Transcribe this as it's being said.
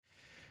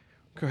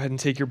Go ahead and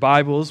take your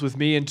Bibles with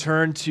me and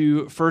turn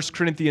to 1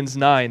 Corinthians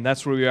 9.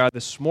 That's where we are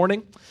this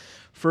morning.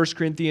 1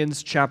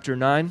 Corinthians chapter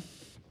 9.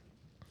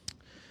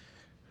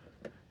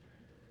 I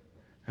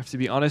have to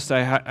be honest,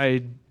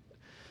 I've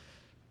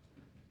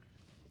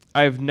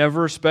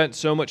never spent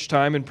so much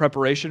time in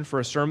preparation for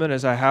a sermon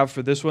as I have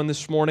for this one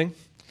this morning.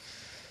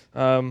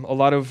 A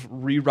lot of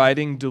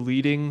rewriting,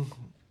 deleting.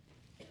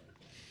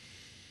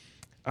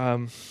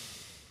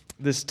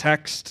 This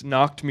text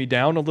knocked me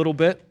down a little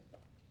bit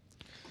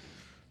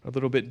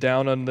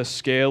down on the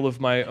scale of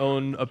my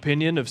own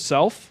opinion of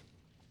self.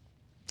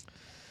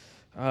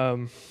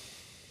 And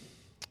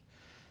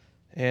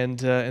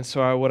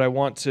so what I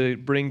want to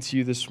bring to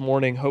you this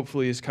morning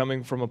hopefully is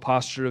coming from a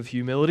posture of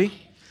humility,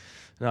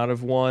 not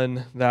of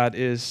one that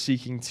is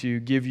seeking to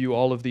give you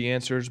all of the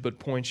answers, but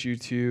point you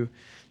to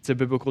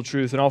biblical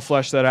truth. And I'll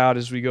flesh that out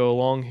as we go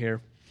along here.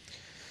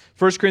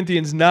 1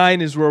 Corinthians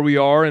 9 is where we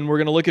are, and we're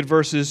going to look at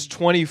verses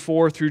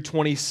 24 through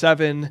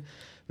 27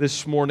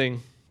 this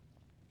morning.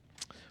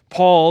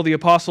 Paul, the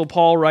Apostle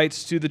Paul,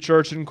 writes to the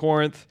church in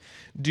Corinth,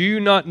 "Do you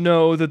not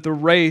know that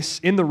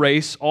in the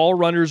race all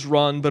runners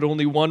run, but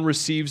only one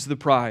receives the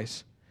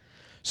prize?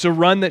 So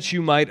run that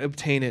you might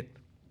obtain it.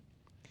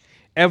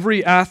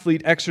 Every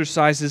athlete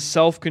exercises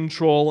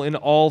self-control in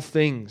all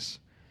things.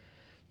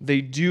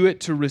 They do it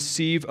to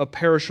receive a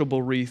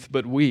perishable wreath,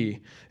 but we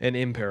an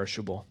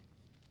imperishable.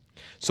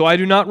 So I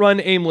do not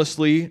run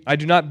aimlessly. I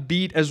do not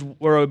beat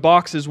or a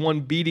box as one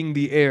beating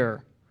the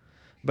air.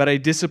 But I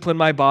discipline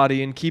my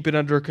body and keep it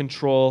under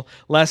control,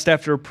 lest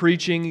after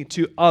preaching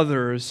to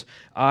others,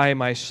 I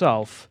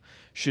myself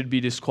should be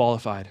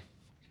disqualified."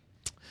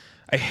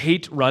 I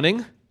hate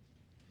running.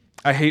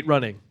 I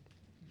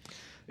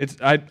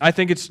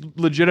think it's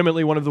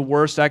legitimately one of the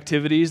worst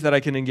activities that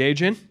I can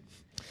engage in.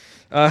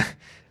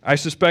 I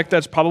suspect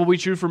that's probably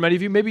true for many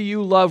of you. Maybe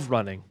you love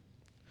running.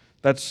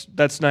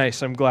 That's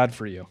nice. I'm glad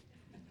for you.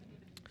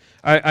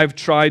 I've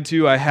tried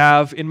to. I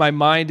have. In my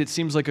mind, it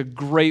seems like a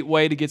great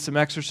way to get some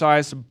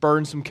exercise, to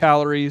burn some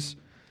calories,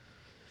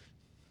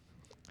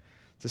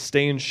 to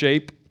stay in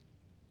shape.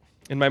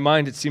 In my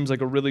mind, it seems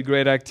like a really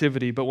great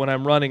activity, but when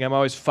I'm running, I'm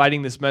always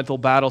fighting this mental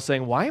battle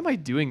saying, why am I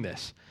doing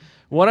this?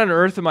 What on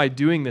earth am I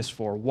doing this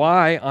for?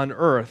 Why on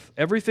earth?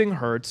 Everything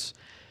hurts.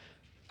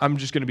 I'm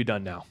just going to be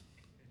done now.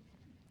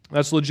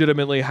 That's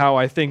legitimately how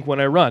I think when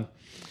I run.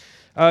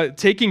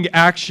 Taking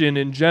action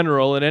in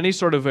general in any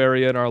sort of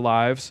area in our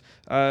lives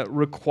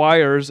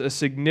requires a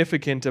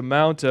significant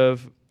amount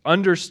of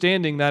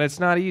understanding that it's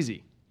not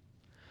easy,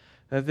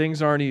 that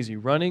things aren't easy.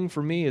 Running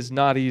for me is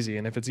not easy,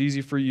 and if it's easy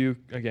for you,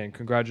 again,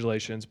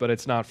 congratulations, but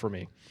it's not for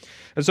me.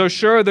 And so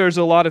sure, there's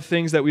a lot of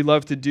things that we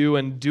love to do,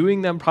 and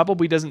doing them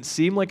probably doesn't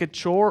seem like a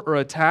chore or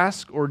a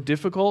task or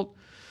difficult,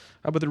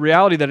 but the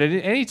reality that at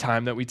any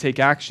time that we take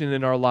action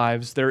in our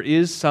lives, there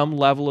is some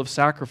level of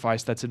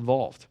sacrifice that's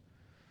involved.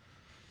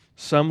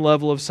 Some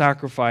level of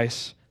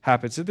sacrifice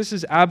happens. So this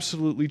is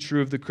absolutely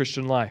true of the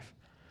Christian life.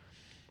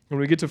 When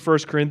we get to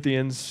 1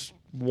 Corinthians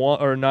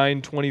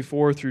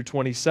 9:24 through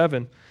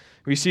 27,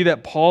 we see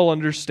that Paul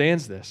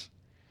understands this.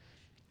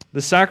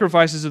 The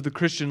sacrifices of the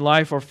Christian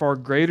life are far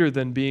greater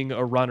than being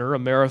a runner, a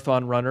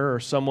marathon runner,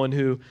 or someone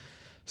who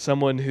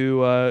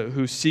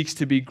seeks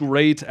to be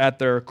great at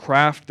their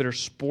craft, their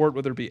sport,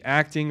 whether it be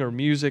acting or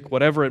music,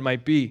 whatever it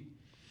might be.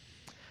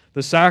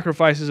 The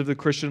sacrifices of the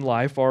Christian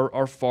life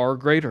are far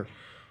greater.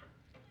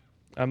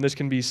 This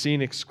can be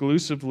seen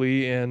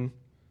exclusively in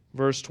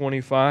verse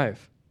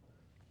 25.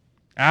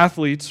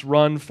 Athletes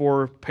run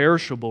for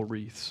perishable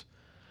wreaths,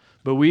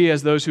 but we,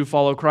 as those who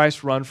follow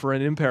Christ, run for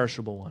an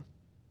imperishable one.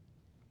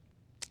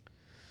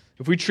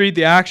 If we treat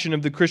the action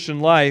of the Christian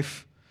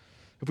life,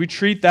 if we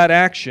treat that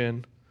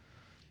action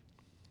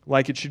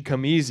like it should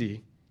come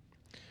easy,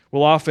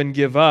 we'll often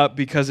give up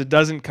because it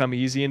doesn't come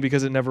easy and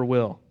because it never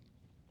will.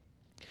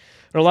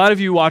 And a lot of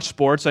you watch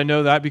sports. I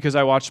know that because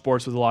I watch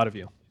sports with a lot of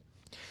you.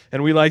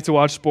 And we like to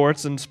watch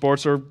sports, and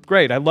sports are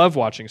great. I love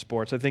watching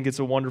sports. I think it's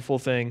a wonderful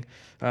thing,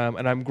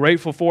 and I'm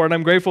grateful for it. And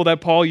I'm grateful that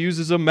Paul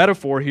uses a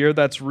metaphor here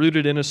that's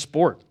rooted in a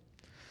sport.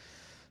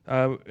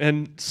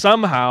 And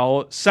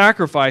somehow,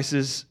 sacrifice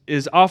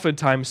is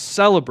oftentimes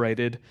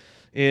celebrated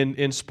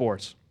in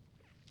sports.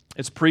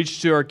 It's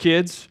preached to our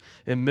kids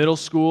in middle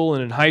school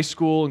and in high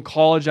school and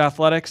college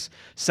athletics.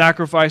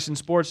 Sacrifice in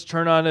sports.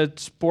 Turn on a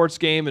sports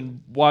game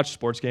and watch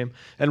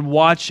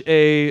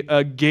a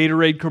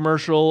Gatorade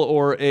commercial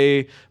or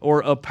a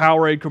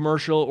Powerade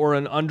commercial or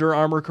an Under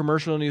Armour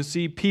commercial, and you'll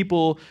see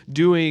people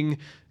doing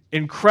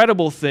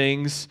incredible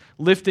things,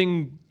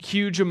 lifting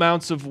huge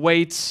amounts of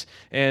weights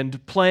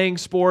and playing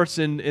sports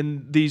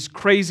in these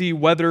crazy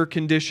weather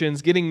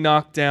conditions, getting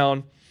knocked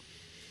down.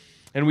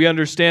 And we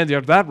understand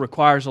that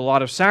requires a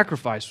lot of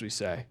sacrifice, we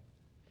say.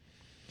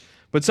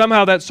 But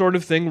somehow that sort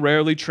of thing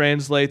rarely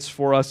translates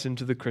for us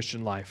into the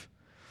Christian life.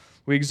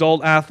 We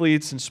exalt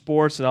athletes and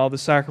sports and all the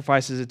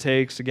sacrifices it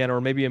takes, again,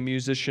 or maybe a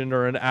musician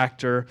or an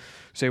actor.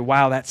 Say,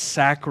 wow, that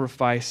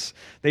sacrifice.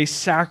 They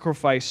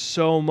sacrifice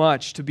so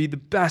much to be the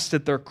best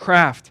at their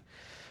craft.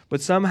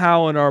 But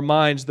somehow in our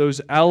minds,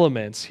 those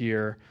elements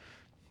here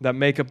that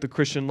make up the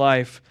Christian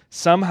life,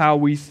 somehow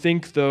we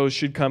think those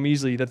should come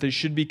easily, that they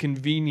should be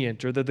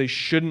convenient, or that they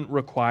shouldn't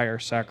require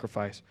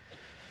sacrifice.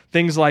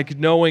 Things like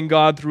knowing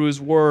God through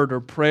His Word or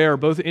prayer,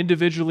 both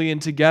individually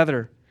and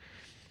together,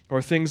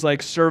 or things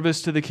like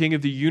service to the King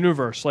of the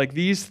universe, like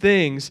these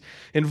things,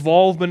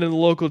 involvement in the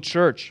local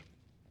church.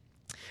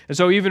 And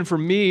so even for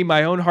me,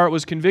 my own heart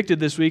was convicted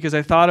this week as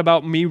I thought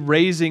about me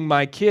raising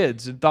my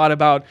kids and thought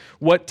about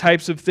what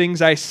types of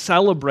things I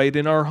celebrate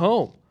in our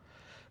home.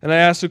 And I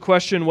asked the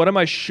question, what am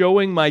I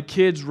showing my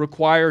kids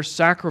require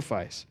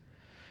sacrifice?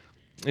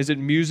 Is it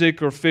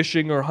music or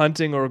fishing or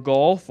hunting or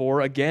golf,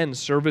 or again,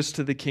 service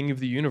to the King of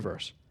the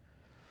universe?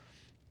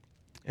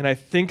 And I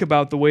think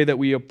about the way that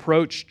we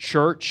approach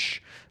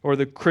church or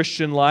the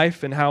Christian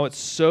life and how it's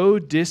so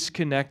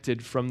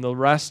disconnected from the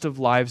rest of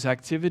life's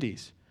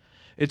activities.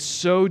 It's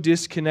so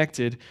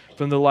disconnected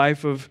from the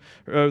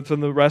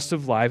rest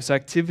of life's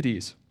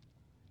activities.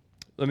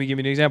 Let me give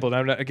you an example.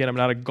 I'm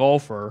not a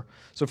golfer,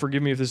 so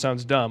forgive me if this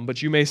sounds dumb,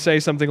 but you may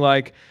say something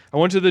like, I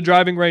went to the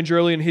driving range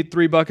early and hit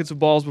 3 buckets of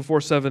balls before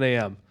 7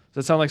 a.m. Does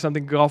that sound like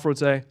something a golfer would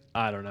say?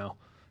 I don't know.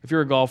 If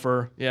you're a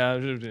golfer, yeah,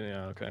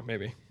 okay,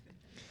 maybe.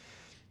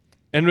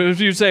 And if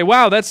you say,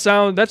 wow, that's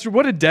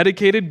what a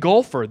dedicated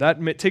golfer.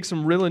 That takes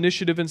some real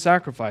initiative and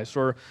sacrifice.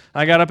 Or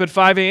I got up at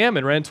 5 a.m.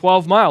 and ran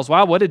 12 miles.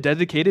 Wow, what a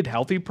dedicated,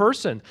 healthy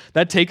person.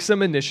 That takes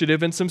some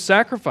initiative and some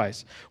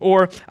sacrifice.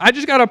 Or I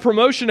just got a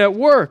promotion at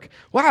work.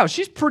 Wow,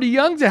 she's pretty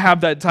young to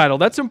have that title.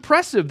 That's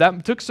impressive.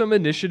 That took some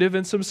initiative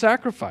and some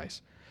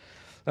sacrifice.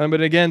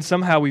 But again,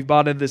 somehow we've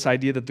bought into this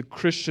idea that the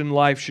Christian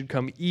life should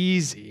come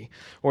easy,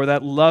 or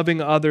that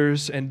loving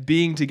others and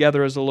being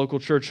together as a local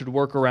church should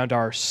work around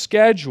our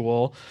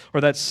schedule, or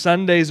that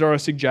Sundays are a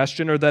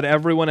suggestion, or that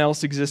everyone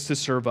else exists to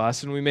serve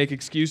us. And we make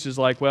excuses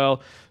like,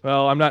 well,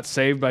 I'm not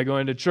saved by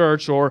going to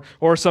church, or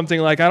something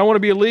like, I don't want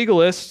to be a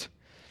legalist.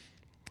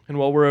 And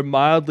while we're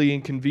mildly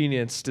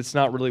inconvenienced, it's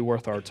not really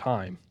worth our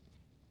time.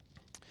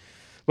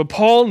 But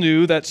Paul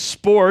knew that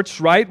sports,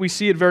 right? We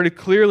see it very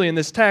clearly in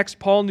this text.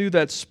 Paul knew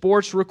that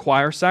sports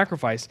require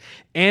sacrifice,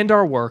 and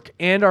our work,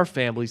 and our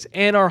families,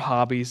 and our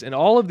hobbies, and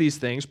all of these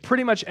things,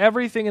 pretty much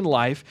everything in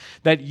life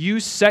that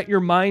you set your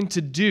mind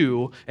to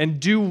do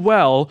and do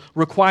well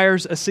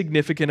requires a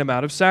significant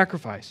amount of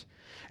sacrifice.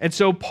 And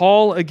so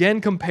Paul again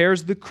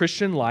compares the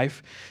Christian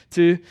life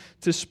to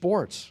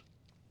sports,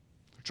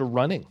 to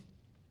running.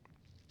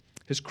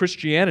 His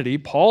Christianity,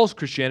 Paul's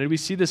Christianity, we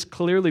see this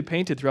clearly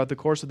painted throughout the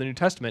course of the New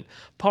Testament.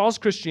 Paul's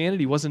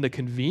Christianity wasn't a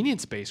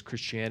convenience-based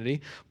Christianity.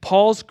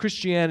 Paul's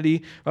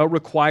Christianity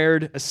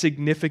required a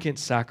significant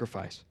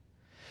sacrifice.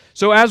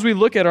 So as we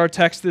look at our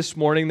text this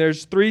morning,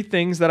 there's 3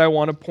 things that I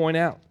want to point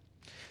out.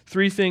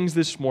 3 things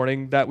this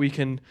morning that we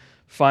can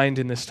find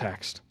in this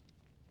text.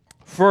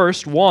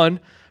 First,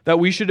 one, that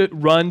we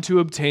should run to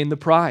obtain the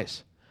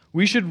prize.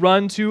 We should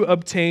run to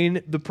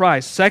obtain the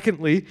prize.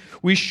 Secondly,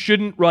 we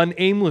shouldn't run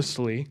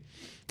aimlessly.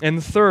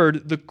 And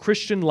third, the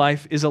Christian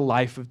life is a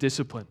life of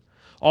discipline.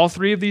 All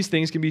 3 of these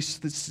things can be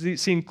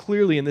seen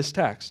clearly in this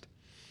text.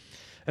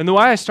 And the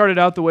way I started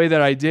out the way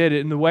that I did,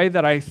 and the way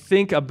that I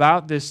think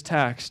about this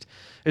text,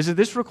 is that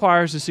this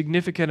requires a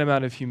significant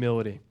amount of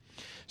humility.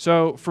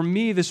 So for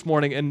me this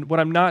morning, and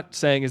what I'm not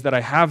saying is that I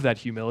have that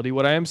humility,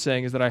 what I am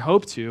saying is that I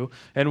hope to,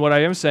 and what I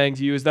am saying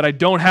to you is that I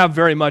don't have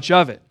very much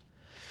of it.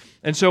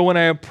 And so when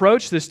I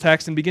approach this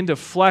text and begin to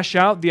flesh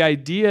out the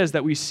ideas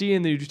that we see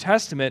in the New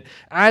Testament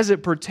as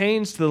it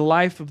pertains to the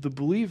life of the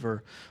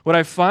believer, what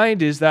I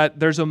find is that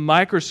there's a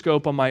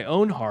microscope on my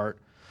own heart,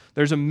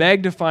 there's a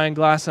magnifying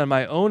glass on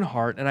my own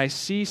heart, and I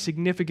see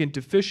significant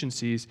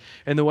deficiencies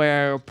in the way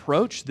I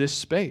approach this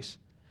space.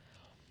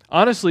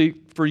 Honestly,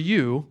 for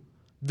you,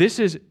 this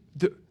is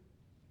the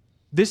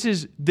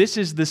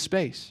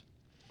space.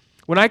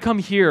 When I come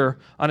here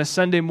on a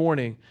Sunday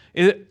morning,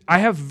 I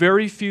have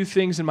very few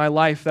things in my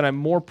life that I'm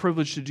more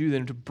privileged to do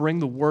than to bring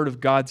the Word of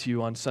God to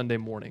you on Sunday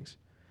mornings.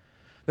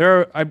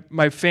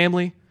 My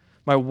family,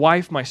 my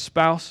wife, my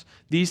spouse,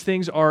 these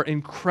things are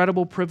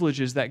incredible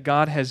privileges that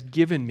God has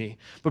given me.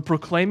 But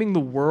proclaiming the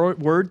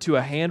Word to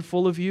a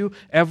handful of you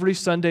every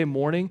Sunday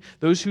morning,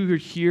 those who are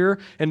here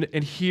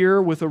and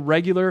here with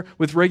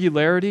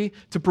regularity,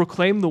 to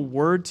proclaim the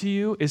Word to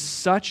you is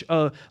such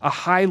a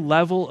high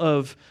level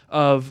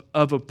of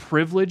a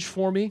privilege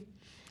for me,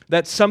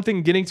 that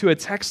something getting to a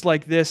text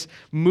like this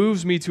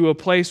moves me to a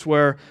place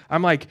where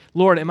I'm like,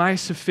 Lord, am I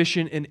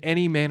sufficient in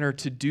any manner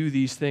to do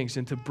these things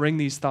and to bring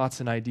these thoughts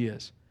and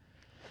ideas?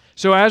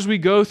 So as we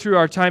go through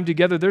our time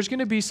together, there's going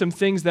to be some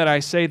things that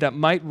I say that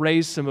might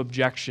raise some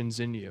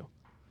objections in you.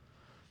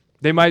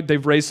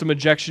 They've raised some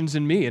objections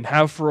in me and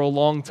have for a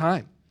long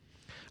time.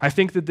 I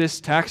think that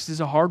this text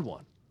is a hard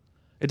one.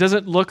 It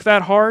doesn't look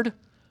that hard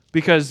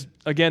because,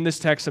 again, this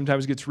text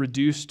sometimes gets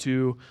reduced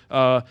to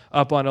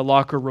up on a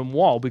locker room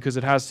wall because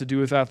it has to do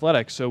with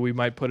athletics, so we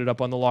might put it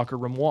up on the locker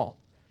room wall.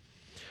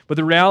 But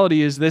the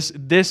reality is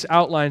this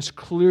outlines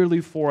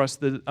clearly for us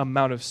the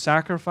amount of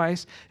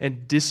sacrifice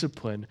and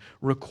discipline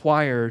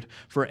required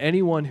for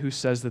anyone who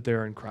says that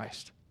they're in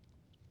Christ.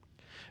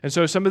 And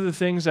so some of the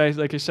things,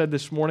 like I said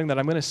this morning, that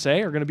I'm going to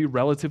say are going to be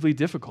relatively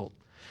difficult.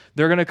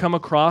 They're going to come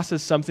across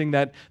as something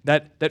that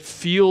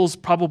feels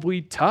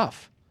probably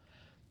tough.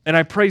 And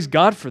I praise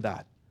God for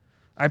that.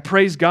 I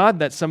praise God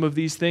that some of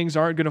these things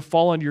aren't going to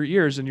fall on your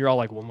ears and you're all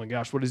like, well, my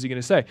gosh, what is he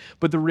going to say?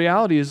 But the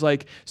reality is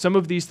like some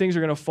of these things are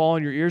going to fall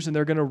on your ears and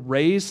they're going to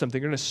raise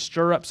something. They're going to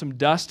stir up some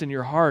dust in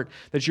your heart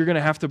that you're going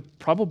to have to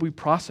probably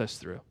process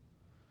through.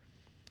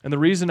 And the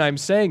reason I'm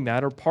saying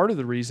that, or part of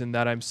the reason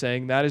that I'm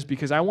saying that, is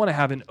because I want to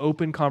have an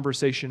open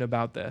conversation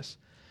about this.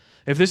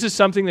 If this is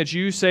something that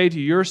you say to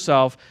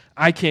yourself,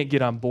 I can't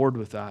get on board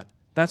with that,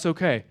 that's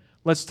okay.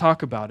 Let's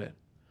talk about it.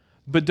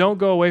 But don't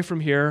go away from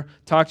here,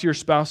 talk to your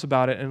spouse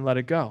about it, and let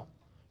it go.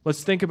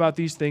 Let's think about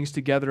these things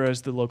together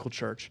as the local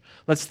church.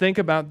 Let's think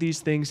about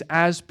these things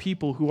as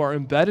people who are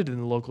embedded in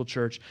the local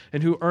church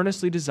and who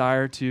earnestly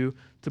desire to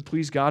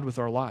please God with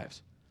our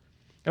lives.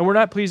 And we're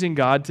not pleasing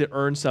God to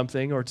earn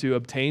something or to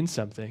obtain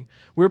something.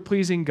 We're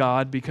pleasing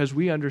God because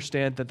we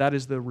understand that that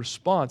is the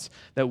response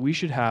that we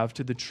should have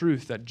to the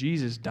truth that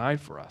Jesus died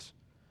for us.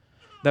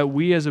 That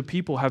we as a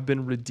people have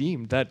been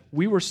redeemed, that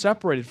we were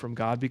separated from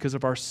God because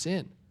of our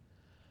sin.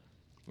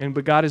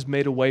 But God has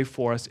made a way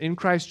for us in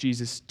Christ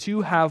Jesus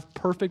to have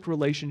perfect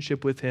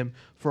relationship with Him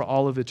for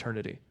all of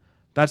eternity.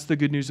 That's the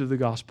good news of the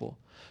gospel.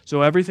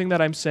 So everything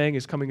that I'm saying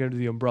is coming under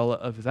the umbrella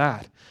of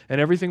that.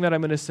 And everything that I'm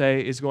going to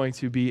say is going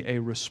to be a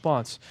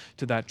response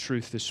to that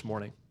truth this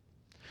morning.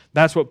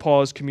 That's what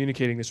Paul is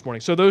communicating this morning.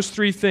 So those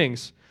three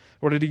things,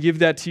 I wanted to give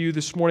that to you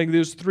this morning,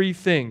 those three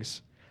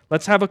things.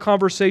 Let's have a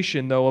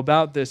conversation, though,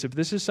 about this. If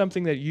this is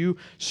something that you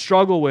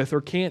struggle with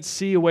or can't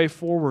see a way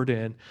forward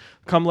in,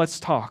 come, let's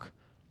talk.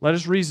 Let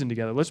us reason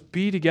together. Let's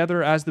be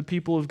together as the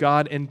people of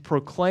God and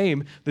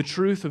proclaim the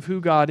truth of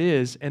who God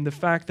is and the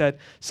fact that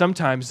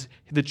sometimes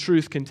the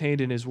truth contained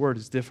in His Word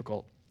is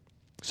difficult.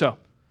 So,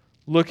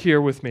 look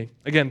here with me.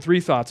 Again, three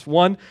thoughts.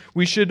 1,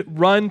 we should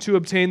run to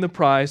obtain the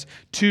prize.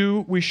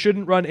 2, we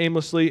shouldn't run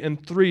aimlessly.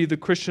 And 3, the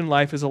Christian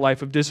life is a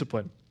life of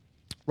discipline.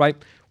 Right?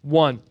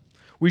 1,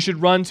 we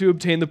should run to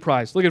obtain the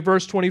prize. Look at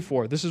verse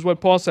 24. This is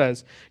what Paul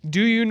says.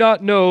 Do you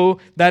not know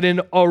that in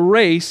a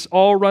race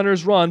all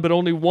runners run, but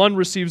only one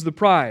receives the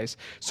prize?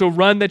 So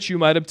run that you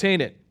might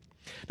obtain it.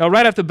 Now,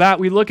 right off the bat,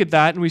 we look at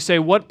that and we say,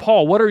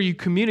 Paul, what are you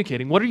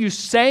communicating? What are you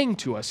saying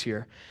to us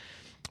here?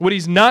 What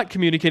he's not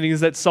communicating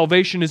is that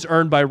salvation is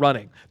earned by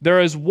running.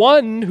 There is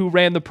one who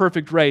ran the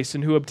perfect race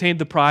and who obtained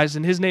the prize,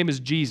 and his name is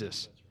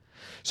Jesus.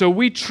 So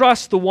we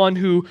trust the one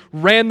who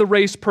ran the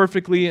race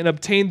perfectly and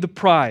obtained the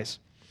prize.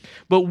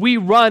 But we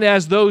run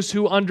as those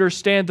who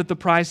understand that the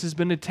prize has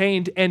been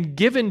attained and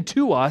given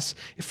to us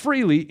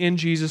freely in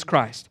Jesus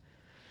Christ.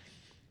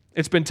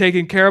 It's been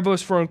taken care of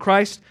us for in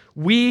Christ.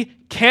 We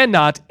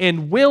cannot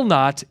and will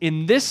not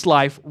in this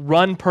life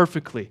run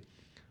perfectly.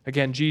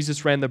 Again,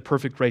 Jesus ran the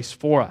perfect race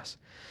for us.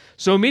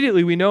 So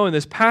immediately we know in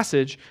this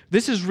passage,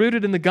 this is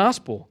rooted in the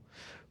gospel.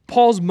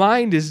 Paul's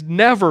mind is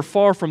never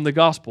far from the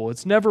gospel.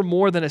 It's never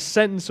more than a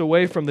sentence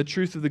away from the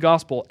truth of the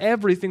gospel.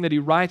 Everything that he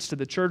writes to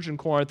the church in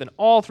Corinth and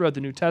all throughout the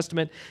New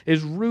Testament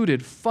is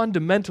rooted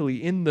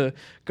fundamentally in the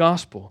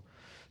gospel.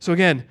 So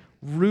again,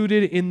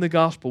 rooted in the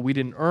gospel. We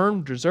didn't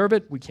earn, deserve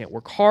it. We can't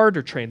work hard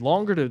or train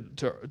longer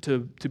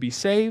to be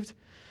saved.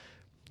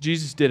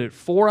 Jesus did it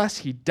for us.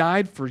 He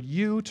died for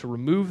you to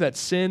remove that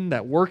sin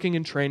that working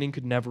and training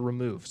could never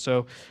remove.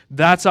 So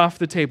that's off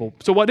the table.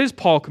 So what is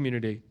Paul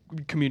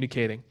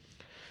communicating?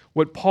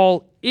 What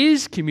Paul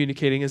is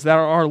communicating is that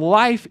our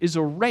life is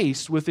a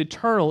race with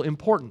eternal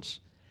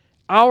importance.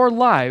 Our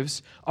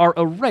lives are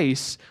a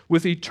race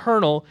with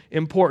eternal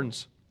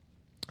importance.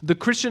 The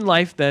Christian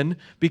life then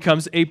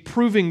becomes a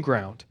proving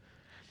ground.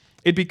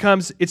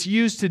 It's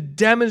used to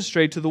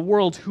demonstrate to the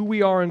world who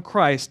we are in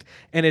Christ,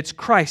 and it's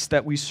Christ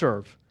that we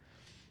serve.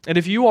 And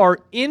if you are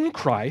in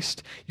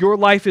Christ, your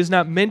life is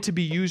not meant to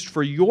be used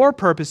for your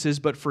purposes,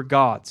 but for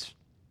God's.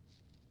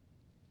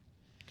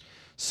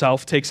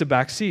 Self takes a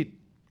back seat.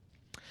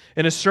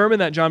 In a sermon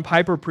that John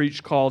Piper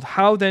preached called,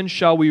 How Then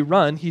Shall We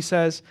Run?, he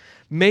says,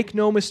 make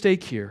no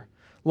mistake here.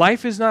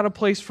 Life is not a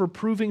place for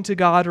proving to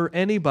God or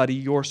anybody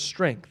your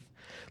strength.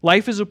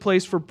 Life is a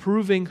place for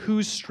proving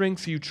whose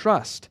strength you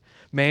trust,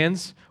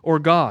 man's or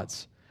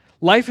God's.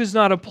 Life is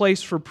not a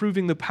place for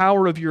proving the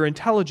power of your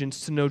intelligence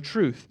to know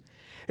truth.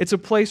 It's a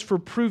place for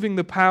proving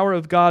the power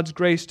of God's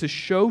grace to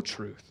show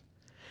truth.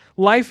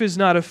 Life is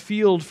not a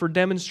field for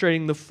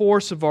demonstrating the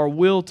force of our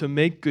will to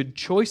make good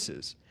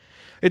choices.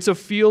 It's a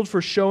field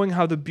for showing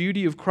how the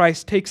beauty of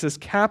Christ takes us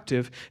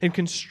captive and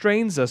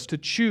constrains us to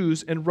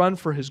choose and run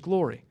for His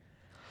glory.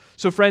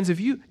 So friends, if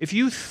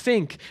you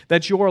think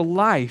that your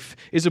life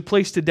is a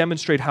place to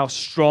demonstrate how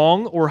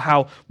strong or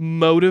how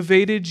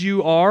motivated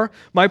you are,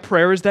 my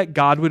prayer is that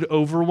God would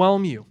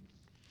overwhelm you.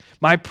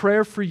 My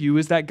prayer for you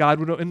is that God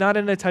would, and not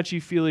in a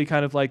touchy-feely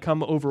kind of like,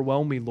 come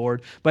overwhelm me,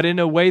 Lord, but in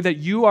a way that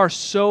you are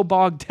so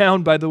bogged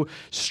down by the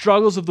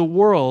struggles of the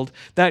world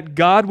that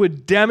God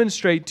would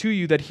demonstrate to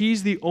you that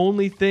He's the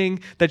only thing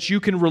that you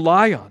can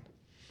rely on.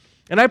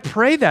 And I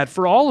pray that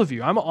for all of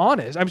you. I'm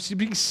honest. I'm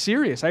being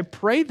serious. I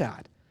pray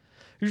that.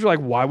 You're like,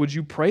 why would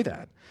you pray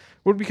that?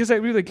 Or because I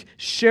really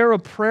share a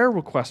prayer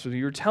request with you.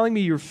 You're telling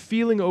me you're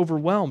feeling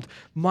overwhelmed.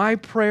 My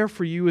prayer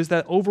for you is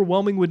that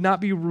overwhelming would not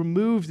be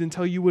removed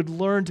until you would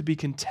learn to be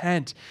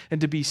content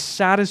and to be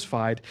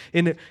satisfied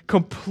and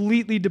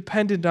completely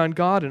dependent on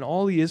God and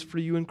all He is for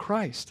you in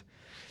Christ.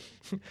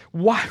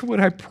 Why would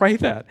I pray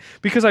that?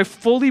 Because I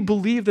fully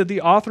believe that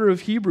the author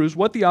of Hebrews,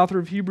 what the author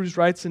of Hebrews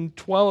writes in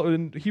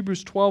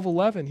Hebrews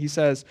 12:11, he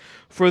says,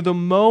 For the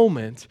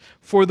moment,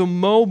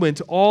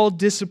 all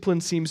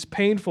discipline seems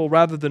painful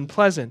rather than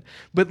pleasant,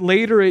 but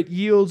later it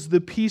yields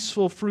the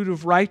peaceful fruit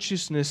of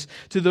righteousness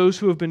to those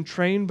who have been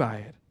trained by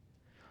it.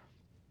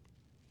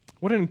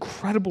 What an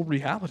incredible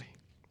reality.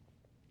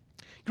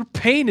 Your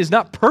pain is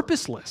not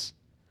purposeless.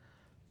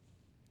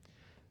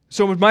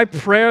 So it's my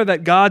prayer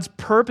that God's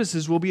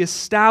purposes will be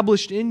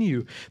established in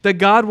you, that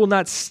God will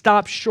not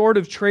stop short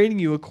of training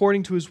you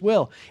according to His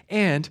will.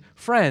 And,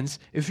 friends,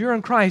 if you're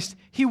in Christ,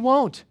 He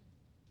won't.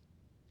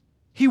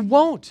 He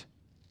won't.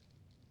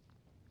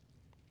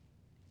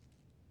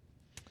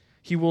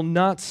 He will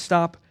not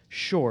stop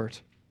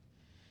short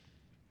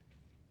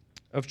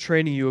of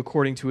training you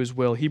according to His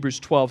will. Hebrews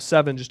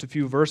 12:7, just a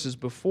few verses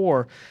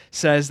before,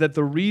 says that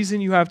the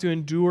reason you have to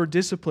endure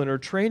discipline or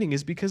training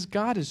is because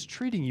God is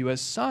treating you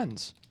as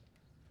sons.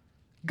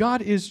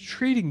 God is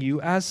treating you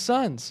as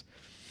sons.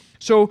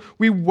 So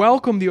we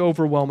welcome the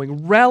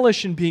overwhelming,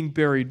 relish in being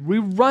buried. We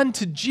run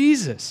to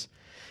Jesus.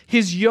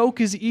 His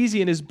yoke is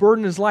easy and His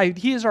burden is light.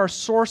 He is our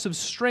source of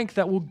strength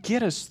that will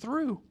get us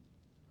through.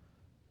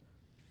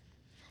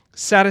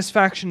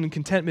 Satisfaction and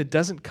contentment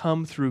doesn't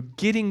come through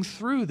getting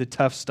through the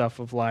tough stuff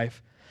of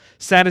life.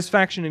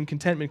 Satisfaction and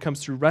contentment comes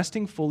through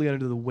resting fully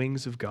under the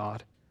wings of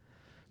God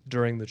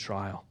during the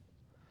trial.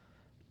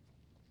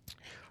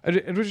 And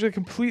to be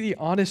completely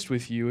honest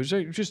with you, as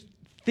I just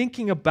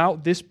thinking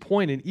about this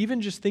point, and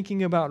even just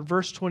thinking about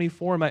verse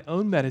 24 in my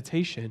own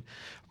meditation,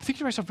 I'm thinking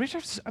to myself,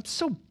 I'm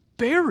so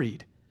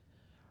buried.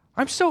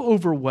 I'm so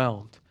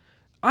overwhelmed.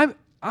 I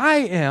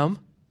am,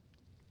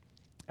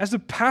 as a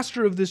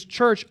pastor of this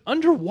church,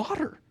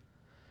 underwater.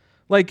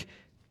 Like,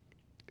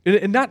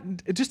 and not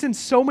just in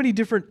so many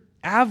different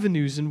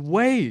avenues and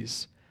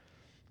ways.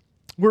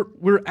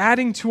 We're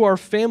adding to our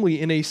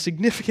family in a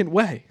significant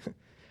way.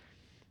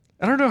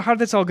 I don't know how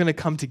that's all going to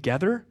come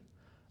together.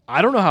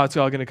 I don't know how it's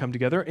all going to come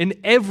together in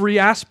every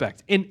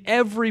aspect, in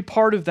every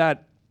part of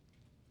that.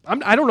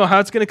 I don't know how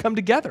it's going to come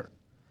together.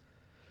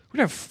 We're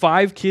going to have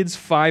 5 kids,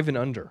 5 and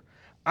under.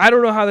 I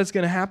don't know how that's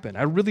going to happen.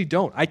 I really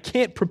don't. I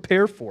can't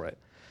prepare for it.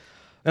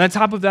 And on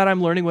top of that,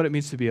 I'm learning what it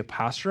means to be a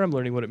pastor. I'm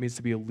learning what it means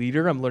to be a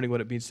leader. I'm learning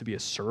what it means to be a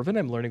servant.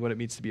 I'm learning what it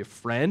means to be a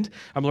friend.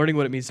 I'm learning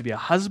what it means to be a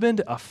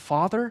husband, a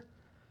father.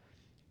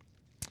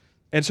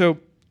 And so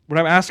what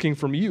I'm asking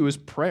from you is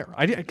prayer.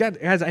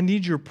 Guys, I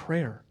need your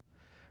prayer.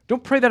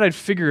 Don't pray that I'd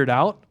figure it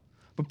out,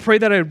 but pray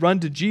that I'd run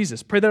to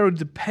Jesus. Pray that I would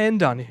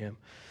depend on Him.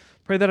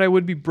 Pray that I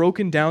would be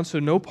broken down so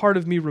no part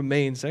of me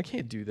remains. I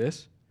can't do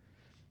this.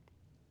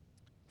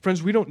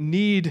 Friends, we don't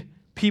need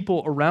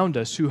people around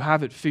us who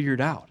have it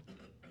figured out.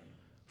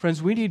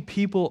 Friends, we need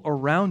people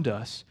around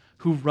us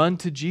who run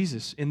to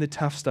Jesus in the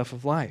tough stuff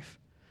of life,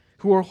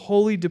 who are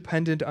wholly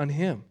dependent on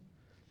Him.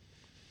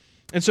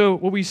 And so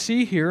what we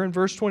see here in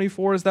verse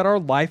 24 is that our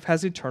life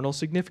has eternal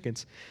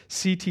significance.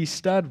 C.T.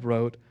 Studd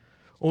wrote,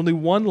 "Only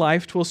one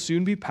life 'twill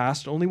soon be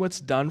past, only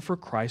what's done for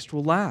Christ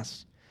will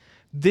last."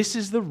 This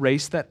is the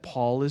race that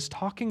Paul is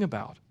talking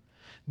about.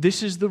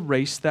 This is the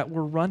race that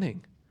we're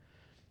running.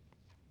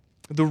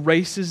 The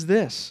race is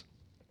this.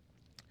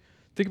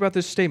 Think about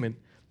this statement.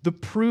 The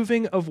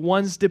proving of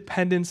one's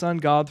dependence on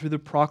God through the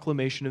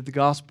proclamation of the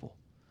gospel.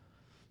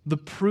 The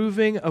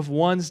proving of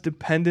one's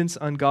dependence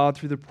on God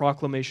through the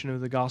proclamation of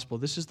the gospel.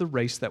 This is the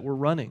race that we're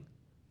running.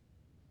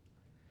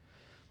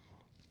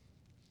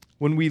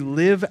 When we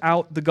live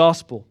out the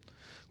gospel,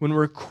 when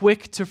we're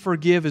quick to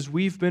forgive as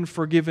we've been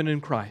forgiven in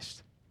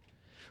Christ,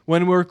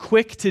 when we're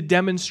quick to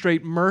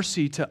demonstrate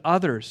mercy to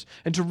others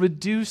and to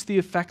reduce the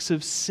effects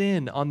of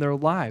sin on their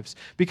lives,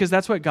 because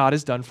that's what God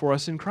has done for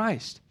us in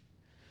Christ.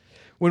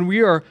 When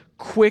we are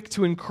quick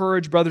to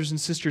encourage brothers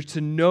and sisters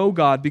to know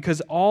God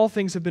because all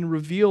things have been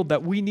revealed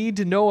that we need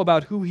to know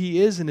about who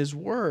He is in His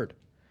Word.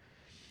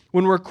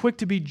 When we're quick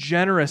to be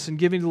generous in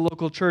giving to the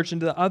local church and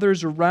to the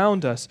others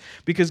around us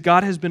because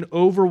God has been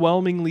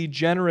overwhelmingly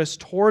generous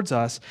towards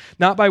us,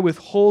 not by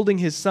withholding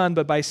His Son,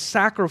 but by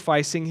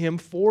sacrificing Him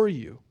for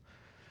you.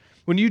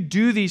 When you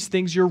do these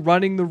things, you're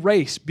running the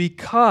race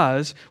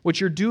because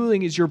what you're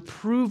doing is you're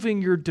proving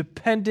your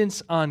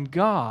dependence on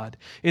God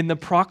in the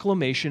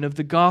proclamation of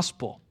the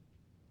gospel.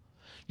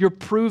 You're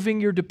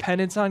proving your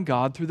dependence on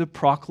God through the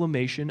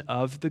proclamation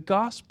of the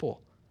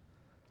gospel.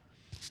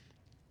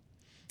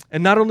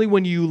 And not only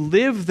when you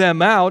live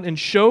them out and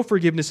show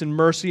forgiveness and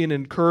mercy and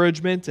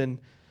encouragement and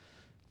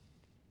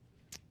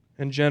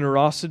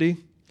generosity,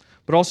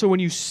 but also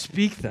when you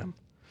speak them.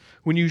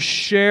 When you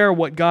share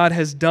what God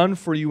has done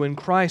for you in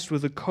Christ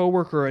with a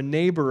coworker, a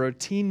neighbor, a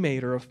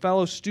teammate, or a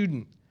fellow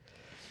student.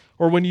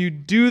 Or when you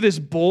do this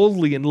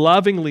boldly and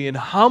lovingly and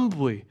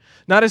humbly,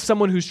 not as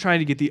someone who's trying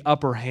to get the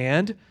upper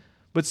hand,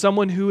 but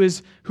someone who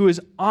is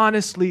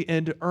honestly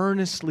and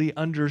earnestly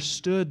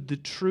understood the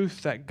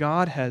truth that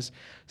God has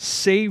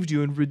saved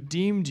you and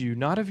redeemed you,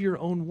 not of your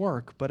own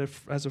work, but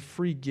as a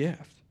free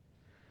gift.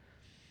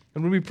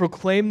 And when we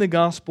proclaim the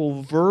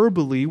gospel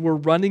verbally, we're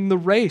running the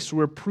race.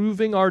 We're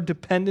proving our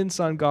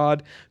dependence on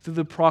God through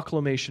the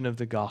proclamation of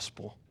the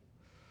gospel.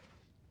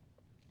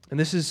 And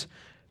this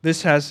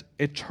has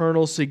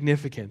eternal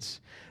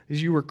significance,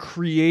 as you were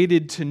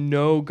created to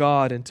know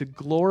God and to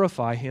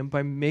glorify Him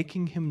by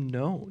making Him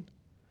known.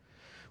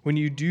 When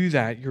you do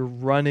that, you're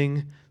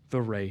running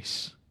the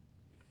race.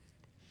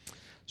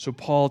 So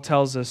Paul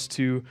tells us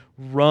to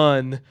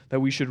run, that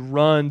we should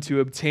run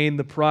to obtain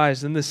the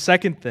prize. And the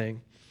second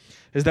thing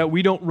is that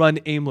we don't run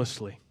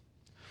aimlessly.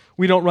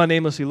 We don't run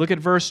aimlessly. Look at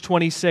verse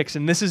 26,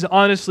 and this is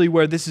honestly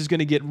where this is going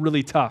to get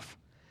really tough.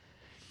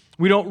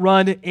 We don't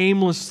run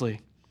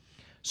aimlessly.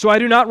 So I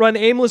do not run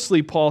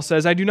aimlessly, Paul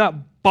says. I do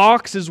not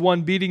box as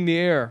one beating the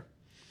air.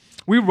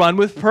 We run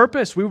with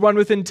purpose. We run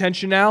with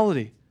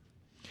intentionality.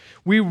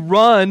 We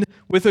run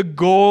with a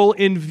goal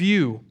in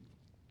view.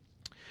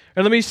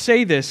 And let me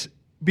say this,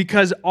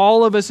 because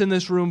all of us in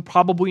this room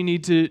probably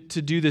need to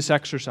do this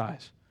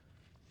exercise.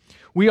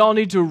 We all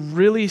need to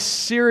really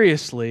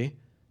seriously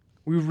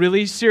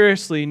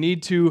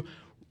need to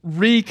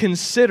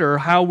reconsider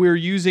how we're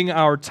using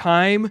our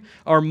time,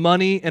 our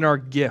money, and our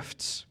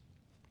gifts.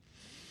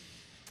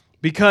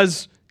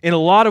 Because in a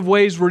lot of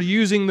ways we're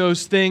using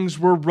those things,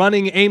 we're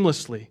running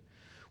aimlessly.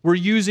 We're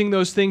using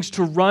those things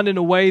to run in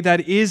a way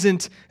that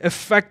isn't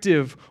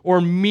effective or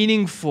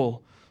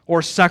meaningful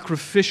or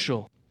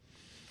sacrificial.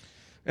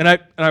 And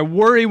I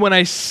worry when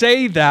I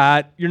say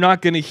that, you're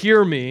not going to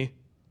hear me.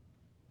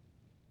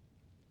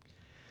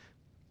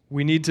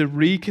 We need to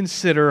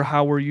reconsider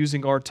how we're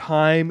using our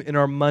time and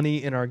our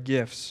money and our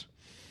gifts.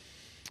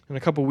 And a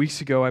couple weeks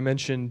ago, I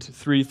mentioned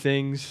 3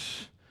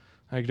 things.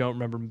 I don't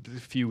remember, a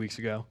few weeks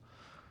ago.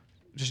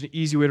 Just an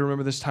easy way to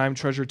remember this: time,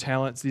 treasure,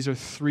 talents. These are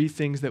 3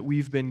 things that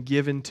we've been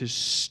given to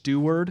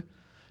steward,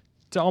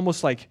 to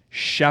almost like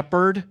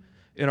shepherd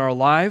in our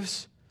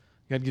lives.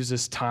 God gives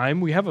us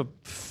time. We have a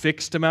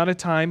fixed amount of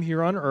time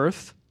here on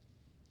earth,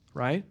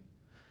 right?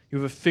 You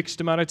have a fixed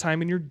amount of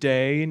time in your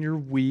day and your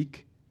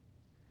week.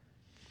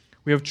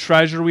 We have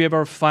treasure, we have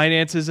our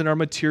finances and our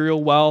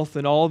material wealth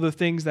and all the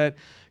things that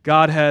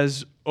God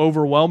has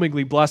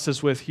overwhelmingly blessed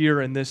us with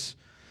here in this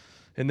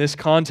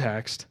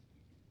context.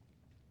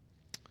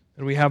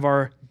 And we have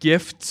our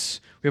gifts,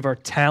 we have our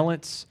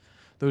talents,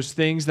 those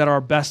things that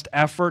our best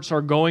efforts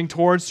are going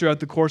towards throughout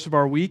the course of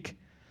our week.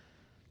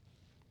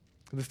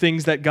 The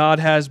things that God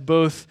has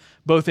both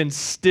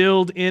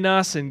instilled in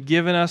us and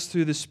given us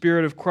through the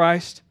Spirit of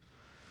Christ.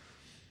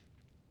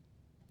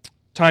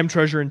 Time,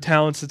 treasure, and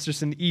talents. It's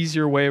just an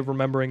easier way of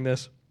remembering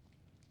this.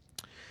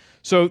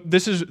 So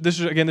this is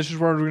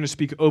where we're going to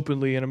speak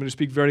openly, and I'm going to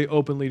speak very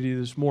openly to you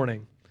this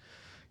morning.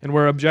 And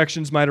where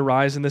objections might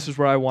arise, and this is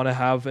where I want to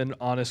have an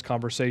honest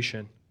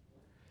conversation.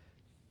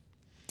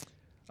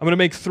 I'm going to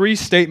make 3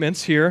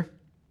 statements here,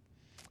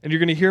 and you're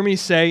going to hear me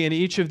say, in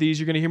each of these,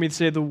 you're going to hear me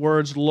say the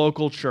words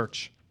local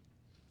church.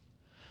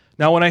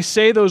 Now, when I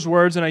say those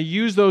words, and I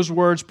use those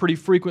words pretty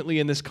frequently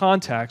in this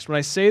context, when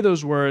I say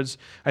those words,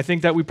 I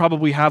think that we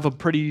probably have a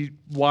pretty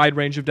wide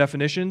range of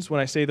definitions when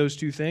I say those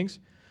 2 things.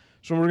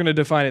 So we're going to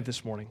define it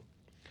this morning.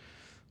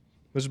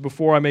 This is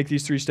before I make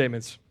these 3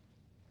 statements.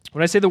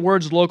 When I say the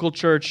words local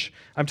church,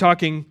 I'm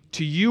talking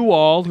to you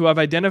all who have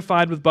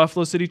identified with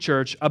Buffalo City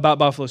Church about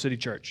Buffalo City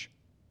Church.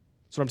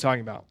 That's what I'm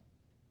talking about.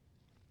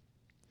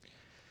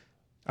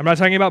 I'm not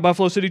talking about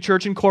Buffalo City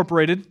Church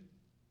Incorporated.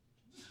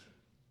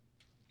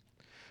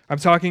 I'm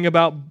talking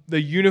about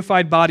the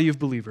unified body of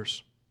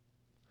believers,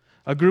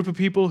 a group of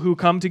people who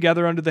come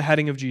together under the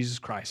heading of Jesus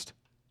Christ,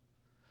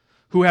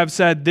 who have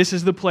said, this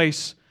is the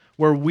place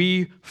where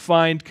we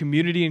find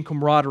community and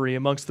camaraderie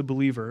amongst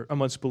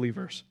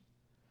believers.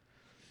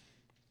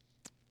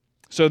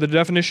 So the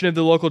definition of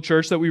the local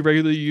church that we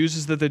regularly use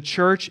is that the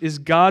church is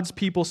God's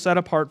people set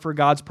apart for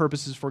God's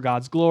purposes for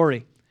God's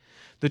glory.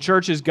 The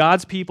church is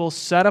God's people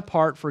set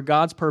apart for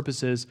God's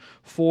purposes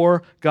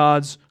for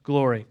God's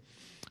glory.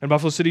 And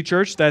Buffalo City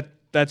Church,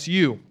 that's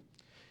you.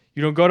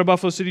 You don't go to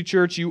Buffalo City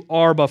Church, you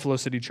are Buffalo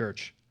City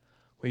Church.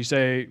 We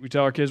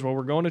tell our kids, well,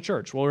 we're going to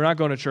church. Well, we're not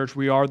going to church,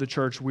 we are the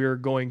church. We're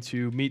going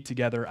to meet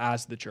together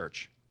as the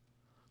church.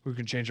 We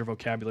can change our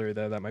vocabulary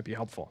there, that might be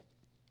helpful.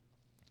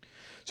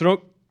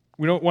 So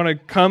we don't want to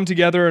come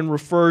together and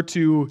refer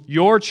to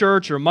your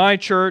church or my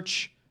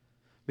church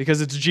because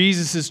it's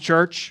Jesus'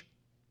 church.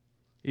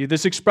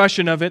 This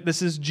expression of it,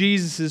 this is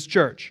Jesus'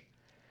 church.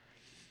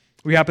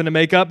 We happen to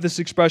make up this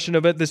expression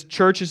of it. This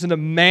church isn't a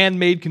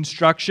man-made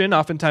construction.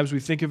 Oftentimes we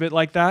think of it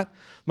like that,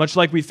 much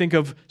like we think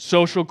of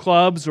social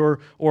clubs or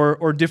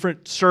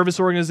different service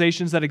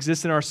organizations that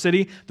exist in our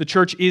city. The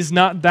church is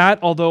not that,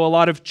 although a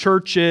lot of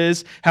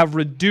churches have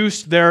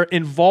reduced their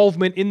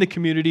involvement in the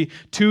community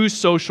to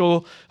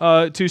social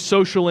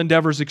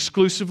endeavors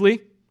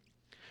exclusively.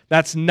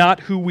 That's not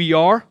who we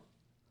are.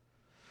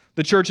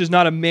 The church is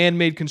not a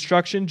man-made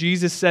construction.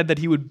 Jesus said that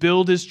he would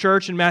build his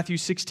church in Matthew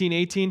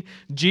 16:18.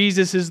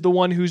 Jesus is the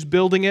one who's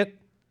building it.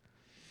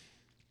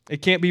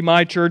 It can't be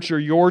my church or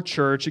your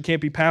church. It can't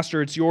be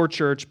pastor, it's your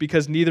church,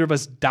 because neither of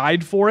us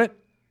died for it.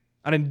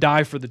 I didn't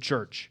die for the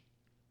church.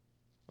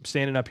 I'm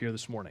standing up here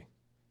this morning.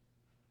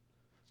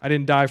 I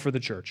didn't die for the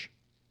church,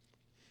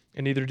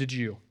 and neither did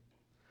you.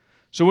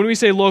 So when we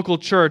say local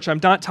church, I'm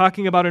not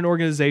talking about an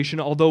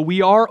organization, although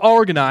we are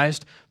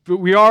organized.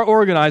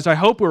 I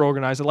hope we're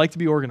organized. I like to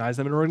be organized.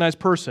 I'm an organized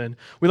person.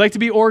 We like to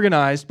be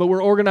organized, but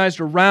we're organized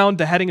around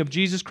the heading of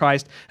Jesus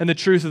Christ and the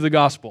truth of the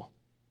gospel.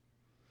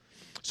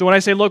 So when I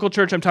say local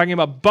church, I'm talking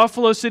about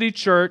Buffalo City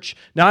Church,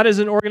 not as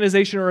an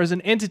organization or as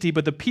an entity,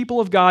 but the people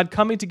of God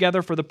coming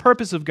together for the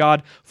purpose of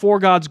God, for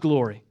God's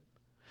glory.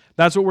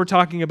 That's what we're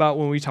talking about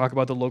when we talk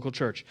about the local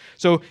church.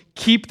 So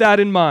keep that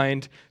in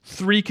mind.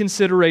 3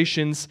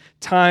 considerations: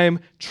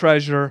 time,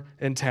 treasure,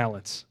 and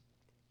talents.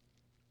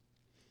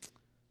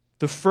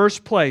 The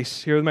first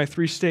place, here are my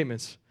 3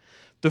 statements.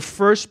 The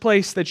first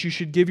place that you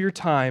should give your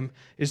time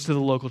is to the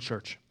local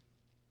church.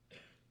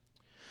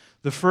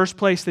 The first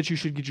place that you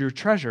should give your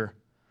treasure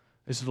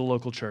is to the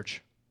local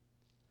church.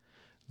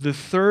 The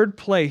first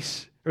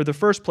place that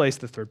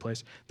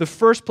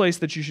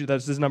you should,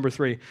 this is number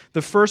 3.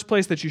 The first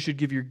place that you should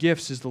give your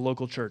gifts is the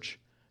local church.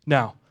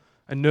 Now,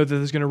 I know that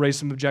there's going to raise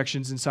some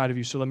objections inside of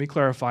you, so let me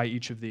clarify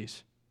each of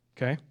these,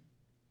 okay?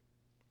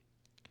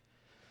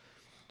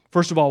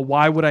 First of all,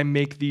 why would I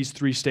make these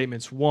 3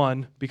 statements?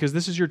 1, because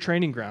this is your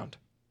training ground.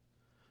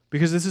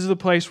 Because this is the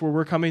place where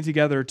we're coming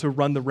together to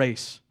run the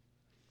race.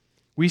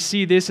 We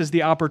see this as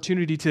the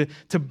opportunity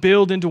to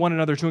build into one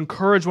another, to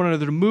encourage one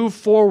another, to move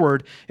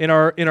forward in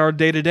our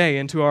day-to-day,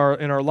 in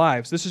our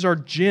lives. This is our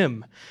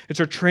gym. It's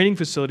our training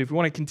facility. If we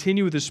want to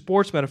continue with the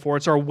sports metaphor,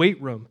 it's our weight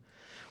room.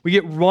 We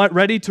get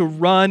ready to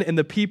run, and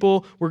the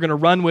people we're going to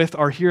run with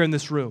are here in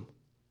this room.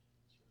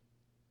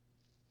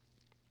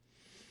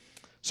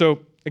 So,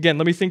 again,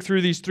 let me think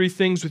through these 3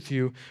 things with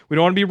you. We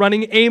don't want to be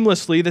running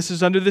aimlessly. This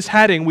is under this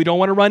heading. We don't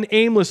want to run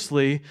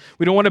aimlessly.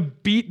 We don't want to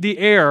beat the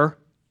air.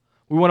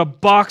 We want to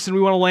box and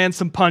we want to land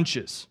some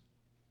punches.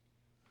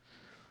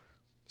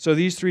 So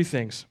these 3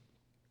 things.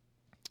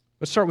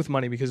 Let's start with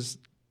money because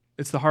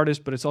it's the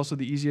hardest, but it's also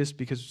the easiest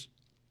because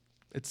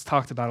it's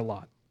talked about a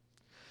lot.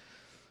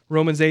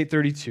 Romans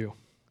 8:32.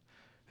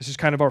 This is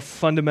kind of our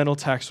fundamental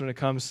text when it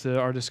comes to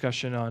our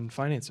discussion on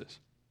finances.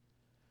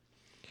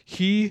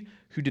 He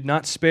who did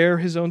not spare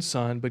his own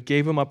son, but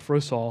gave him up for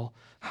us all,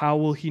 how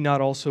will he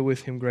not also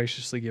with him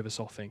graciously give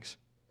us all things?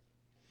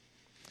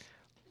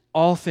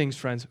 All things,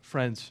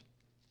 friends.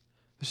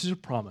 This is a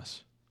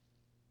promise.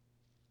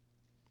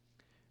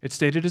 It's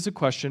stated as a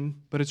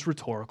question, but it's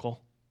rhetorical.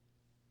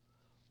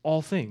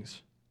 All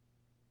things.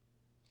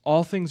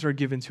 All things are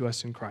given to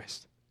us in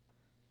Christ.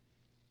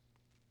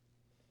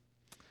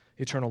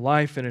 Eternal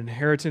life and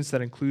inheritance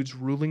that includes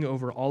ruling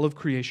over all of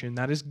creation,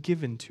 that is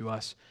given to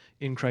us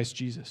in Christ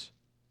Jesus.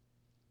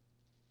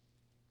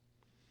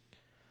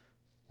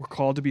 We're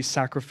called to be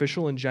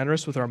sacrificial and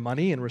generous with our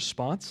money in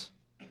response.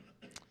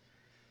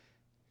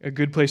 A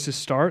good place to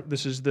start,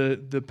 this is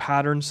the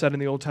pattern set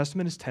in the Old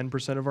Testament, is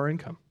 10% of our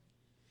income.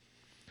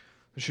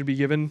 It should be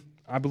given,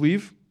 I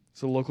believe,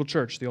 to the local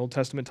church. The Old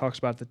Testament talks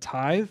about the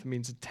tithe, it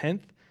means a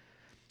tenth.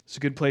 It's a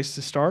good place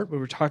to start, but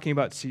we're talking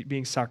about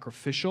being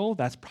sacrificial.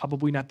 That's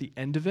probably not the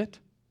end of it.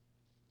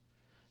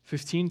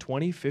 15,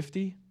 20,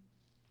 50.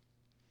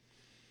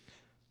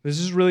 This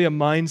is really a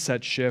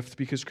mindset shift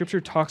because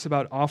Scripture talks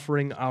about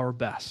offering our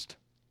best.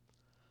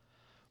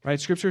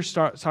 Right? Scripture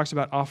talks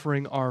about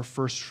offering our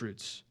first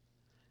fruits.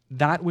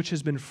 That which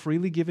has been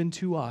freely given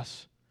to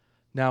us,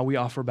 now we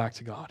offer back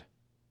to God.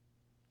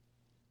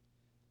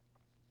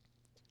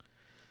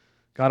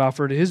 God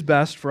offered his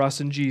best for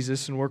us in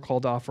Jesus, and we're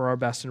called to offer our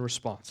best in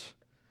response.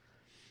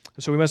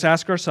 So we must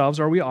ask ourselves,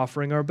 are we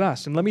offering our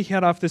best? And let me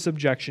head off this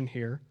objection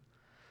here,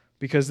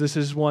 because this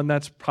is one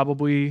that's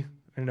probably,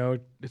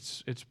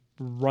 it's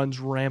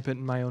runs rampant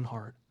in my own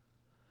heart.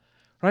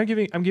 I'm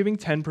giving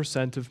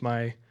 10% of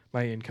my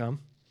income.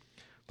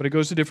 But it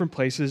goes to different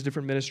places,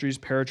 different ministries,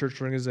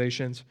 parachurch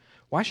organizations.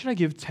 Why should I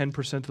give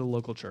 10% to the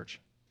local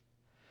church?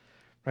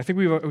 I think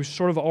we've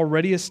sort of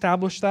already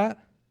established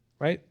that,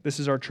 right? This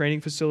is our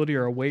training facility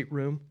or our weight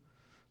room.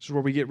 This is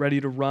where we get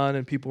ready to run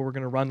and people we're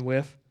going to run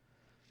with.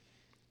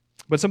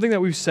 But something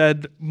that we've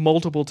said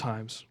multiple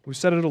times, we've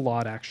said it a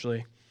lot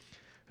actually,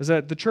 is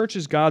that the church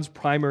is God's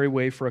primary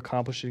way for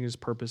accomplishing his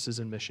purposes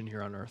and mission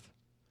here on earth.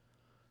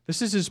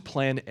 This is his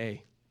plan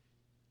A.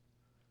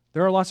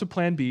 There are lots of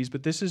plan Bs,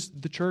 but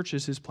the church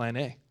is his plan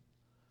A.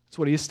 It's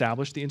what he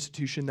established, the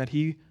institution that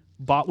he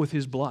bought with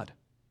his blood.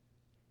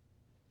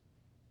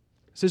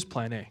 This is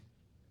plan A.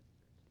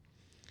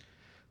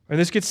 And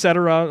this gets said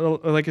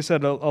around, like I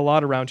said, a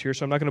lot around here,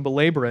 so I'm not going to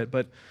belabor it,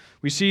 but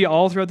we see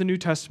all throughout the New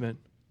Testament,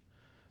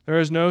 there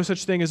is no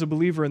such thing as a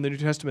believer in the New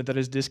Testament that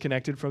is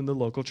disconnected from the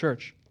local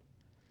church.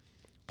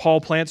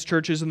 Paul plants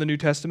churches in the New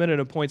Testament and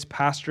appoints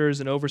pastors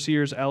and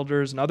overseers,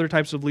 elders, and other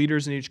types of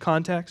leaders in each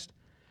context.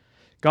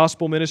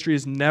 Gospel ministry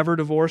is never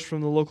divorced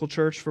from the local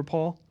church for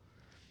Paul.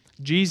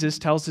 Jesus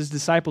tells his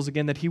disciples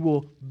again that he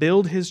will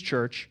build his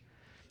church,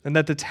 And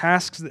that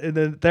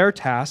their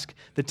task,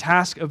 the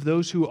task of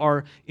those who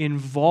are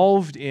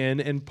involved in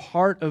and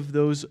part of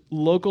those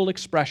local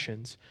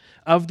expressions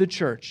of the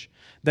church,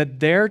 that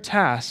their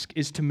task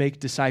is to make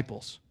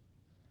disciples.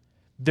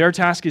 Their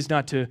task is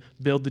not to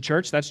build the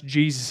church. That's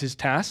Jesus'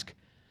 task.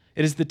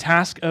 It is the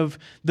task of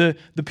the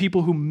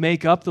people who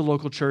make up the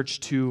local church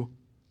to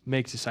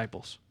make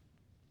disciples.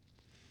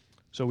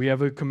 So we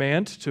have a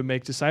command to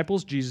make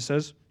disciples. Jesus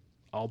says,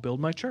 I'll build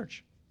my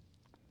church.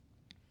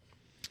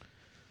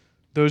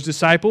 Those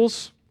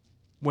disciples,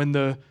 when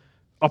the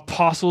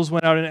apostles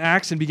went out in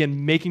Acts and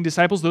began making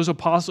disciples, those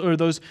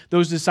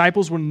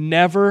disciples were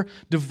never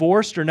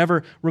divorced or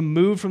never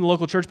removed from the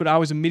local church, but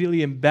always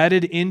immediately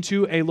embedded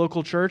into a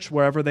local church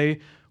wherever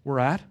they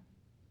were at.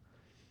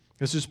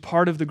 This is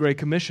part of the Great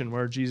Commission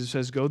where Jesus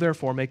says, go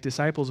therefore, make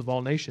disciples of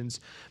all nations,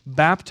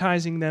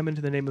 baptizing them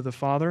into the name of the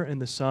Father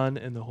and the Son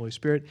and the Holy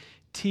Spirit,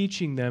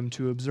 teaching them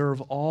to observe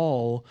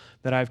all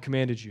that I have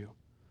commanded you.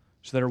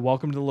 So they are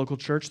welcome to the local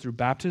church through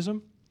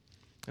baptism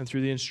and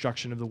through the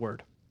instruction of the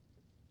Word.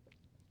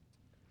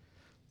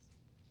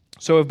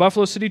 So if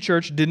Buffalo City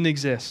Church didn't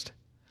exist,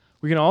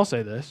 we can all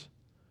say this,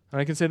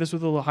 and I can say this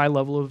with a high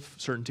level of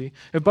certainty.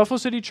 If Buffalo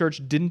City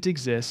Church didn't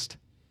exist,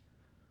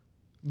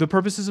 the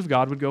purposes of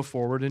God would go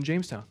forward in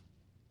Jamestown.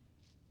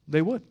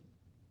 They would.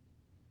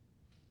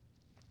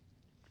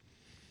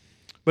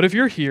 But if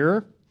you're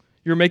here,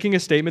 you're making a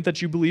statement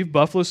that you believe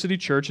Buffalo City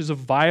Church is a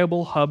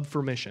viable hub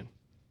for mission.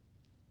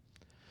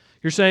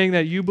 You're saying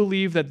that you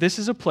believe that this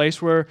is a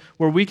place where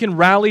we can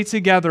rally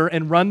together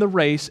and run the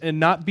race and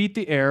not beat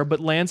the air, but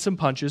land some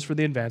punches for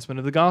the advancement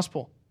of the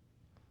gospel.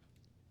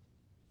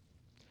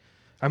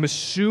 I'm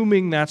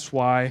assuming that's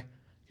why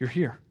you're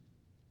here.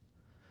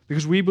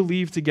 Because we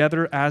believe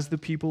together as the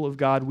people of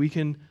God, we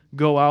can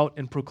go out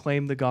and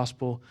proclaim the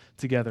gospel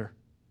together.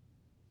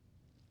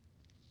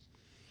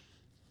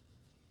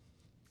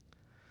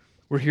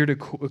 We're here to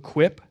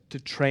equip, to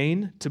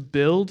train, to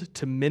build,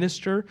 to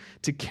minister,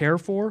 to care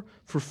for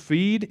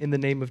feed in the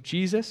name of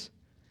Jesus.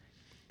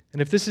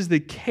 And if this is the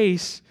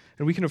case,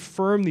 and we can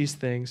affirm these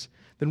things,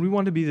 then we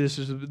want to be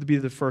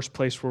the first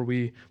place where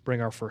we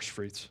bring our first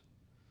fruits.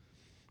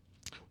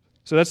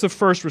 So that's the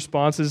first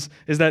response, is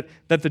that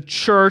the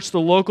church, the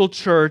local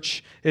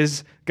church,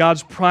 is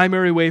God's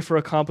primary way for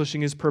accomplishing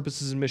His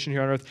purposes and mission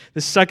here on earth.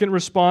 The second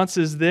response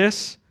is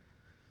this,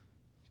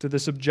 to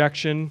this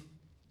objection.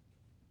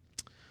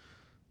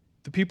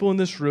 The people in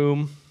this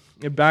room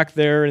and back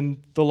there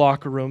in the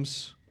locker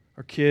rooms,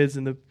 our kids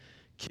and the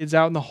kids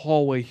out in the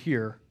hallway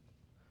here,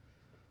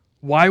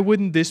 why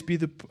wouldn't this be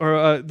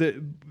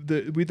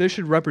this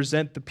should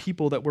represent the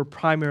people that we're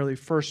primarily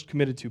first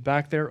committed to,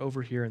 back there,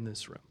 over here in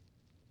this room?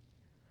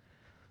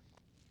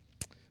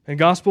 And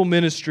gospel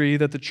ministry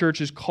that the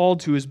church is called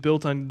to is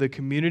built on the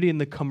community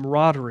and the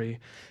camaraderie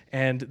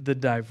and the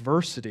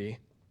diversity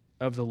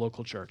of the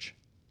local church.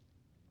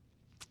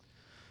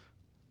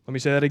 Let me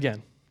say that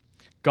again.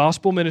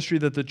 Gospel ministry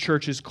that the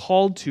church is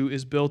called to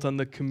is built on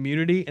the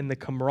community and the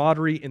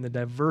camaraderie and the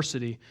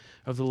diversity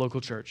of the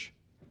local church.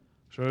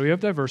 So we have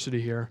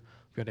diversity here.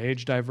 We've got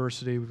age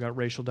diversity. We've got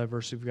racial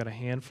diversity. We've got a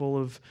handful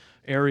of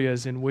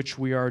areas in which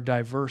we are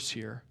diverse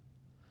here.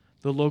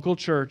 The local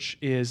church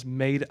is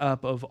made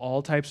up of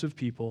all types of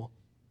people,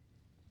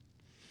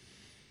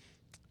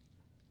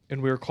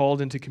 and we are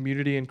called into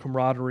community and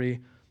camaraderie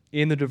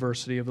in the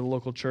diversity of the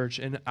local church,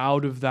 and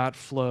out of that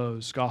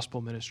flows gospel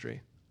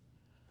ministry.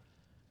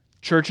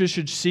 Churches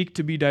should seek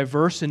to be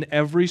diverse in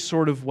every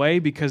sort of way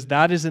because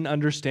that is an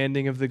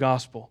understanding of the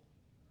gospel.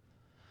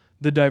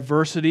 The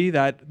diversity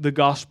that the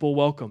gospel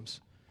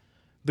welcomes.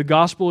 The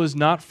gospel is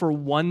not for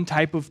one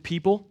type of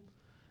people.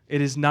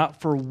 It is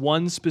not for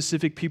one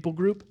specific people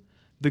group.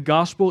 The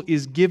gospel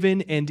is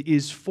given and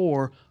is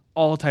for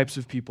all types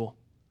of people.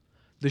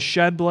 The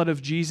shed blood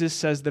of Jesus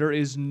says there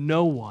is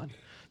no one,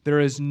 there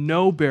is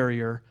no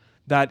barrier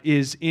that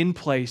is in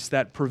place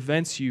that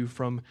prevents you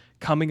from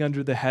coming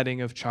under the heading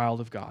of child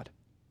of God.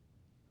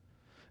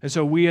 And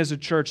so we as a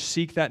church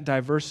seek that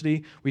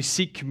diversity, we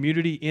seek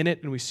community in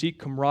it, and we seek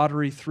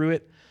camaraderie through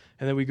it,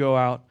 and then we go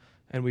out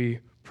and we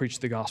preach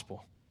the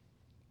gospel.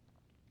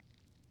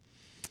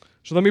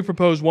 So let me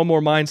propose one more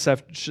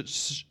mindset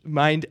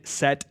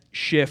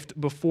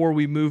shift before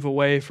we move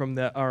away from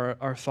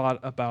our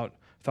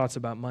thoughts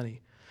about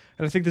money.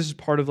 And I think this is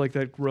part of like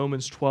that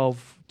Romans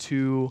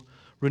 12:2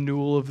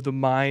 renewal of the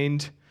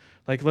mind.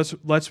 Like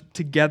let's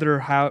together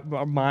have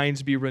our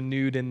minds be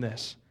renewed in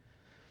this.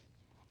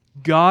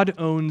 God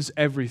owns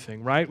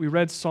everything, right? We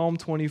read Psalm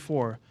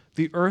 24.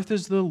 The earth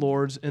is the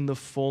Lord's and the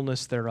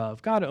fullness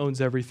thereof. God owns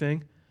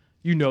everything.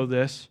 You know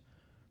this.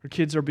 Our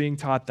kids are being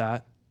taught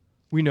that.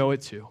 We know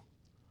it too.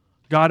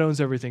 God owns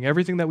everything.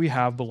 Everything that we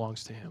have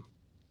belongs to Him.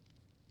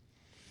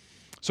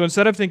 So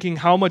instead of thinking,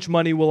 how much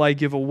money will I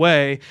give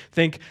away,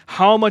 think,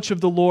 how much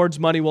of the Lord's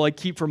money will I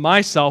keep for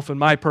myself and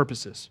my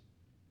purposes?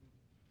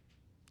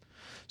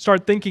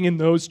 Start thinking in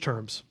those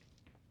terms.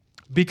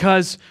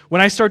 Because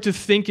when I start to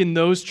think in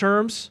those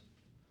terms,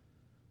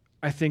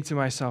 I think to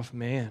myself,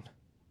 man,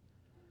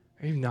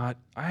 I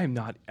am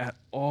not at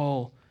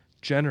all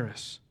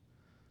generous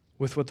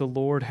with what the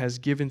Lord has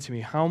given to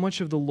me? How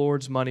much of the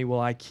Lord's money will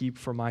I keep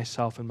for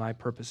myself and my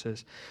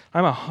purposes?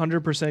 I'm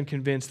 100%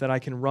 convinced that I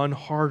can run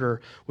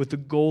harder with the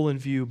goal in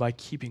view by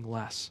keeping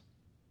less.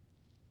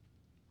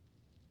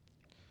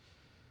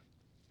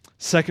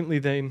 Secondly,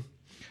 then,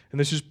 and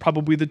this is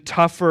probably the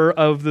tougher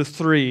of the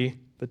three,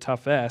 the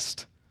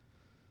toughest,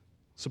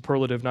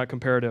 superlative, not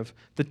comparative,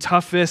 the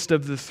toughest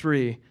of the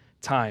three,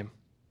 time.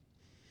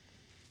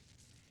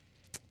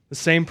 The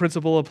same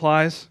principle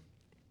applies.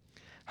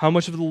 How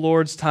much of the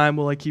Lord's time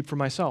will I keep for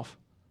myself?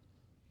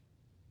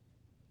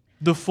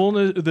 The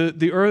fullness,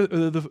 the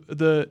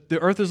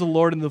earth is the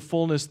Lord and the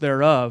fullness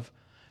thereof.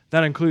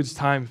 That includes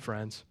time,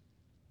 friends.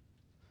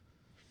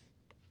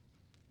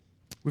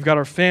 We've got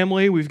our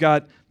family, we've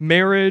got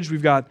marriage,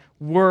 we've got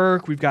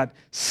work, we've got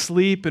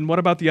sleep, and what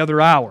about the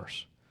other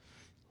hours?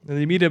 And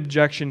the immediate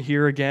objection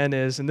here again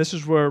is, and this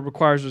is where it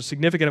requires a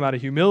significant amount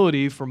of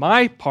humility for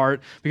my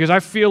part, because I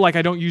feel like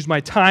I don't use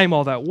my time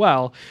all that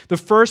well. The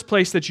first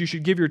place that you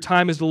should give your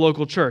time is the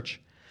local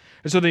church.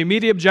 And so the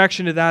immediate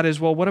objection to that is,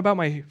 well, what about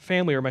my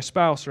family or my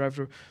spouse, or I have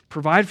to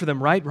provide for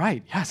them, right?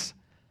 Right, yes.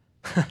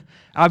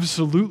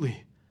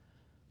 Absolutely.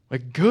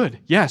 Like, good,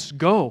 yes,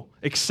 go,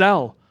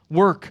 excel,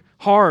 work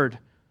hard,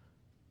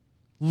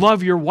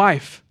 love your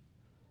wife,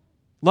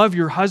 love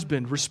your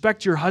husband,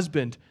 respect your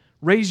husband,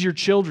 raise your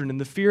children in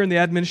the fear and the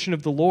admonition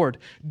of the Lord.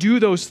 Do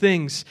those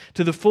things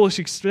to the fullest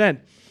extent.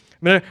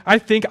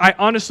 I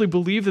honestly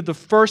believe that the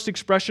first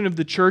expression of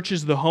the church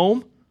is the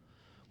home.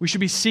 We should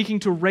be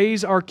seeking to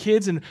raise our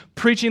kids and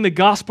preaching the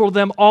gospel to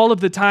them all of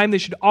the time. They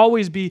should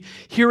always be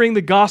hearing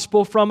the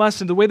gospel from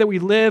us and the way that we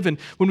live. And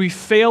when we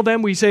fail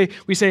them, we say,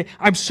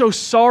 I'm so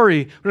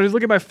sorry. When I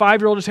look at my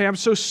 5-year-old and say, I'm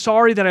so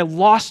sorry that I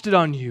lost it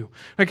on you.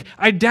 Like,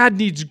 my dad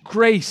needs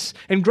grace,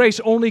 and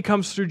grace only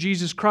comes through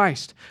Jesus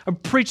Christ. I'm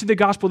preaching the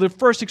gospel. The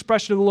first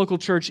expression of the local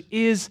church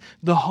is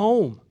the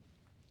home.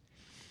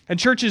 And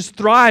churches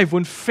thrive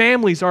when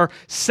families are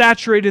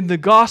saturated in the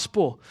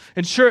gospel.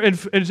 And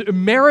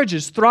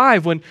marriages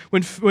thrive when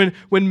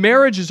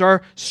marriages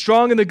are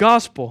strong in the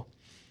gospel.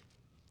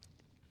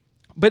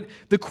 But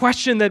the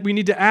question that we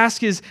need to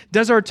ask is,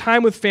 does our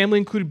time with family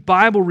include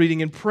Bible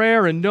reading and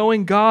prayer and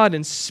knowing God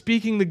and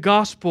speaking the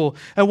gospel?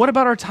 And what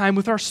about our time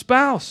with our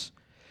spouse?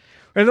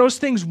 And those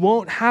things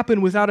won't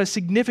happen without a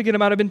significant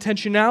amount of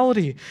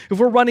intentionality. If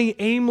we're running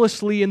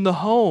aimlessly in the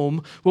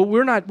home, well,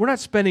 we're not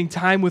spending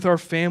time with our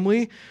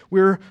family.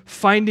 We're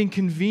finding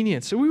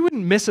convenience. So we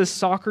wouldn't miss a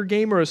soccer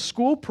game or a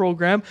school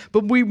program,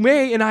 but we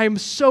may, and I am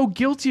so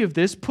guilty of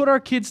this, put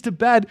our kids to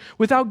bed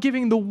without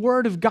giving the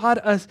Word of God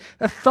a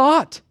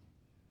thought.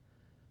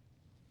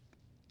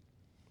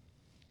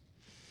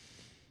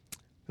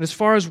 And as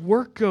far as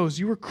work goes,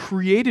 you were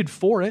created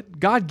for it.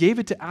 God gave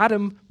it to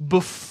Adam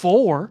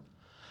before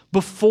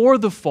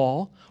the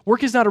fall.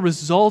 Work is not a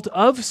result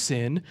of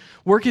sin.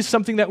 Work is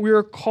something that we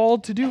are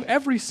called to do,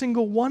 every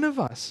single one of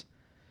us.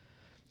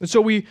 And so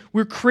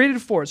we're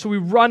created for it, so we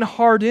run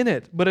hard in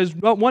it, but as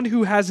one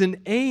who has an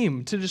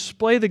aim to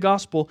display the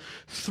gospel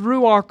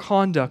through our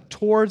conduct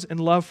towards and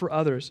love for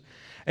others.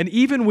 And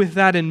even with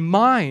that in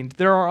mind,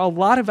 there are a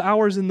lot of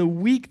hours in the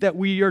week that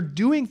we are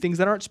doing things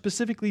that aren't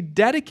specifically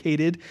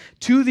dedicated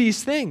to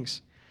these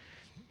things.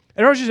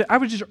 And I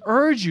would just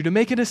urge you to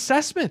make an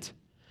assessment.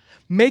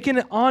 Make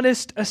an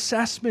honest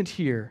assessment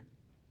here.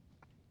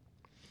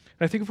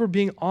 And I think if we're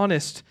being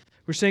honest,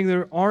 we're saying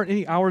there aren't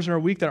any hours in our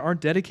week that aren't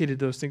dedicated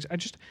to those things.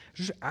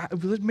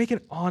 Let's make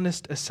an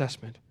honest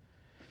assessment.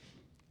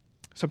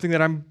 Something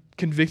that I'm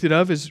convicted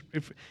of is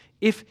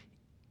if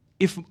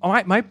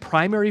my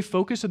primary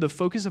focus or the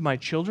focus of my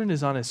children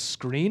is on a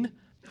screen,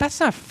 that's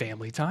not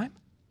family time.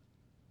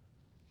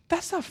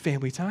 That's not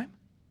family time.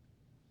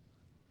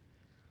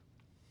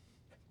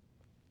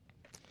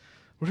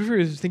 What if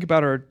we think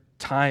about our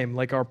time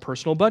like our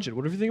personal budget?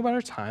 What if we think about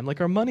our time like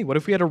our money? What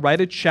if we had to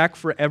write a check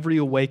for every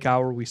awake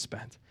hour we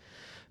spent?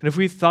 And if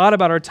we thought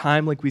about our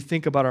time like we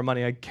think about our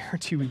money, I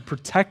guarantee we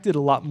protect it a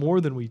lot more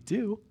than we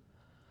do.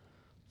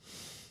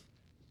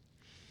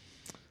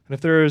 And if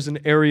there is an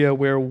area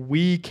where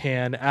we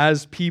can,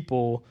 as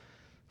people,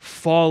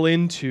 fall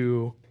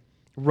into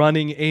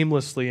running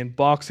aimlessly and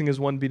boxing as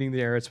one beating the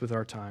air, it's with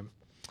our time.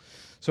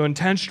 So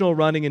intentional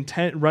running,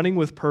 running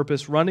with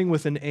purpose, running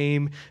with an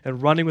aim,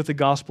 and running with the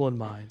gospel in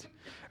mind.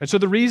 And so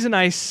the reason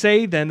I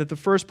say then that the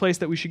first place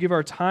that we should give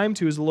our time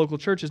to is the local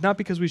church is not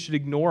because we should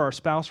ignore our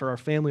spouse or our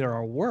family or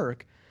our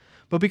work,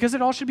 but because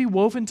it all should be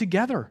woven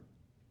together.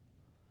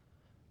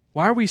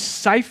 Why are we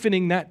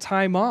siphoning that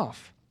time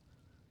off?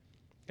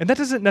 And that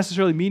doesn't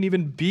necessarily mean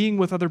even being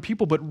with other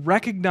people, but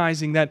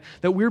recognizing that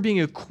we're being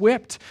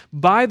equipped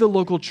by the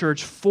local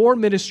church for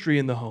ministry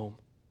in the home.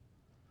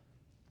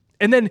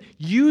 And then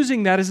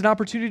using that as an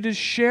opportunity to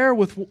share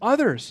with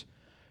others.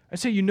 I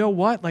say, you know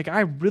what? Like,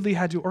 I really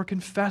had to, or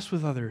confess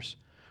with others,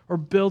 or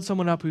build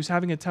someone up who's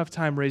having a tough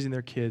time raising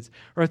their kids,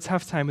 or a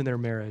tough time in their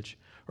marriage,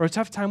 or a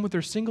tough time with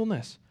their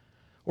singleness,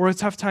 or a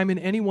tough time in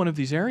any one of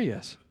these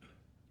areas.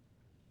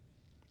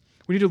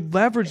 We need to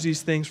leverage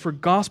these things for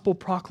gospel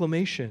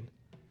proclamation,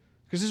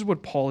 because this is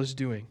what Paul is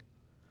doing.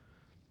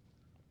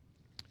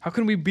 How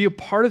can we be a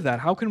part of that?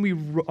 How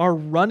can our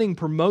running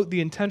promote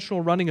the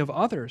intentional running of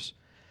others?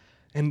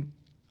 And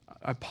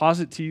I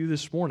posit to you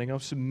this morning, I'll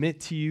submit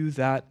to you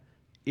that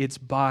it's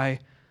by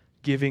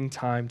giving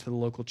time to the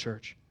local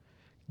church.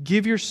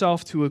 Give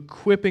yourself to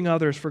equipping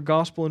others for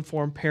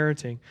gospel-informed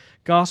parenting,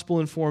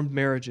 gospel-informed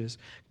marriages,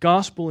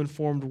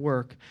 gospel-informed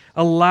work.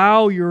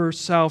 Allow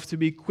yourself to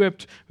be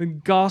equipped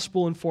with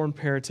gospel-informed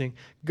parenting,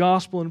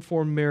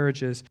 gospel-informed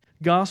marriages,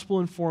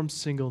 gospel-informed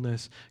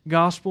singleness,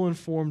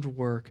 gospel-informed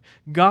work,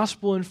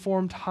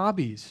 gospel-informed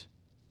hobbies.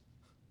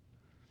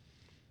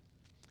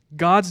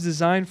 God's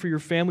design for your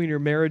family and your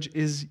marriage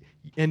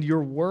and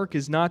your work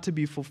is not to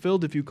be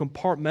fulfilled if you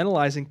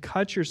compartmentalize and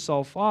cut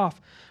yourself off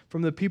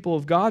from the people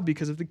of God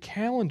because of the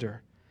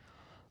calendar.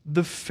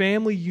 The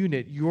family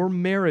unit, your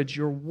marriage,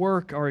 your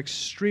work are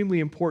extremely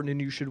important, and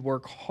you should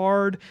work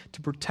hard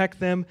to protect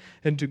them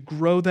and to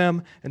grow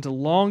them and to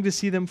long to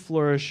see them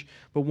flourish.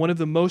 But one of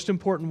the most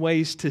important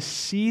ways to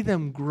see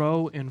them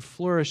grow and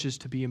flourish is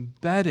to be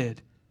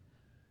embedded,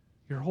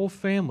 your whole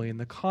family, in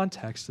the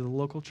context of the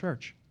local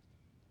church.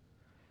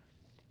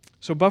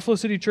 So Buffalo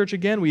City Church,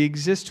 again, we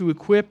exist to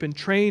equip and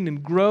train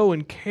and grow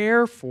and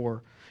care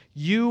for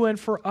you and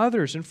for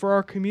others and for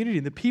our community.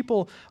 The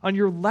people on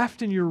your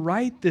left and your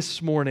right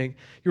this morning,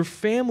 your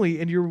family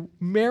and your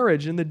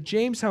marriage and the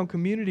Jamestown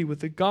community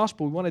with the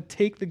gospel. We want to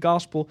take the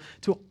gospel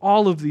to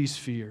all of these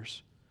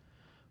spheres.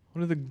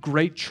 One of the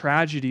great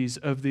tragedies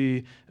of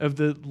the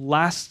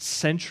last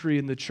century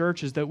in the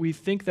church is that we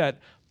think that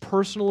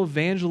personal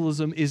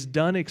evangelism is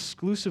done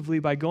exclusively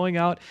by going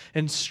out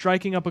and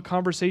striking up a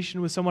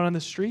conversation with someone on the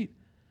street.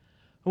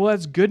 Well,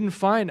 that's good and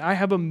fine. I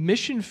have a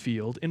mission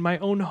field in my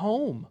own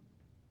home.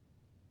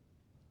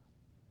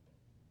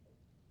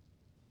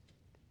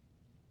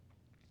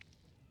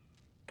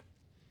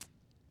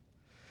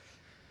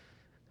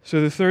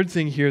 So the third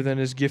thing here then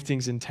is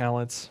giftings and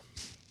talents.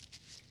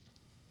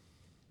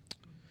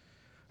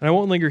 And I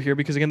won't linger here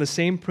because, again, the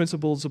same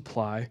principles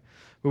apply.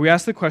 But we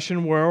ask the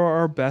question, where are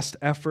our best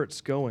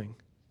efforts going?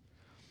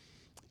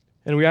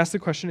 And we ask the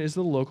question, is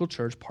the local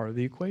church part of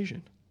the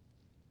equation?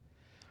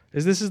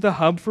 Is this the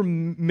hub for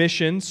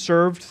mission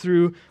served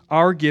through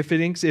our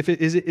giftings?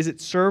 Is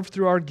it served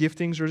through our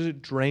giftings, or is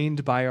it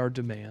drained by our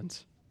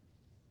demands?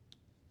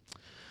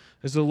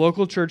 Is the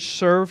local church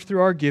served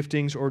through our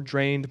giftings or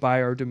drained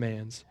by our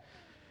demands?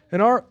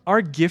 And our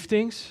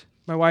giftings,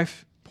 my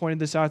wife pointed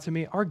this out to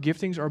me, our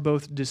giftings are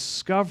both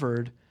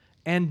discovered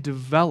and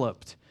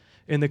developed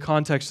in the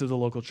context of the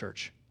local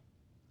church.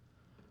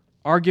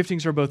 Our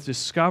giftings are both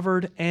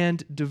discovered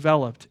and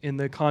developed in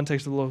the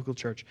context of the local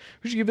church.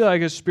 We should give you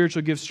like a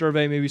spiritual gift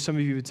survey. Maybe some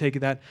of you have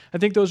taken that. I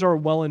think those are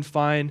well and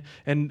fine,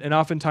 and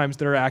oftentimes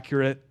they're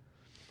accurate.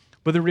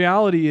 But the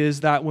reality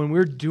is that when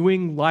we're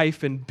doing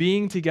life and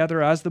being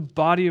together as the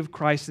body of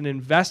Christ and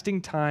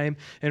investing time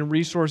and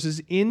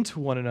resources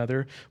into one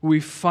another, what we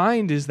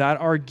find is that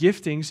our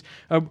giftings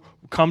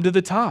come to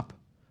the top.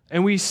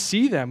 And we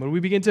see them and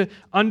we begin to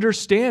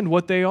understand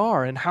what they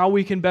are and how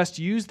we can best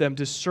use them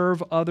to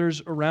serve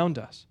others around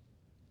us.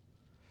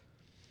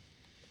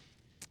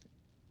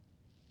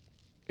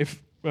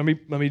 Let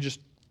me just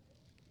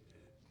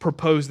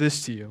propose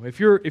this to you. If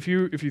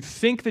you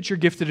think that you're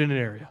gifted in an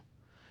area,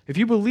 if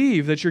you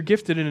believe that you're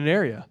gifted in an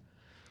area,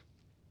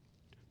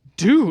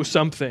 do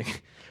something.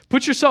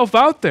 Put yourself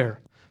out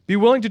there. Be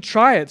willing to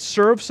try it.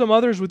 Serve some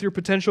others with your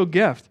potential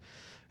gift.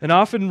 And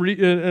often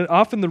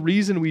the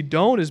reason we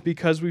don't is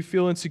because we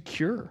feel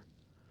insecure.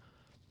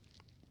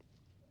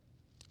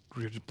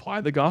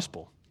 Apply the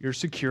gospel. You're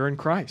secure in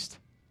Christ.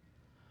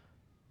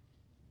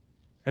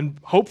 And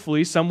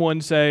hopefully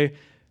someone say,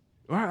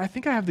 well, I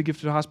think I have the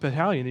gift of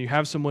hospitality, and then you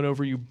have someone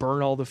over, you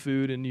burn all the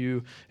food,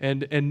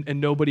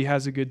 and nobody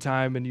has a good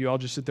time, and you all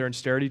just sit there and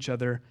stare at each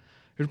other.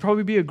 It would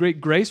probably be a great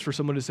grace for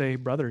someone to say,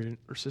 brother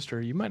or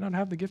sister, you might not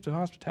have the gift of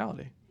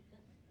hospitality.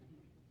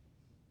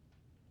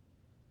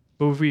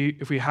 But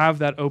if we have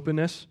that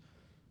openness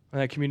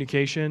and that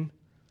communication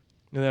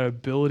and that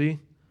ability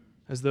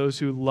as those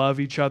who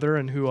love each other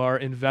and who are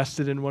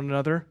invested in one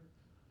another,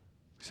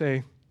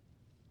 say,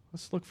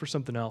 let's look for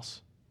something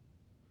else.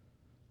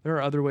 There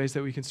are other ways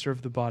that we can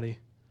serve the body.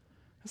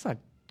 That's not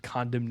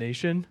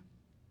condemnation.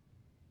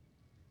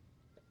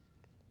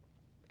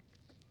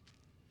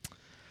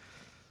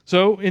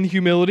 So in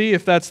humility,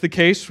 if that's the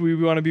case, we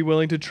want to be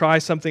willing to try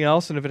something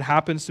else, and if it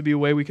happens to be a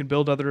way we can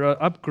build other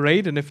up,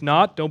 great. And if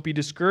not, don't be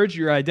discouraged.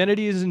 Your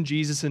identity is in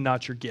Jesus and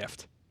not your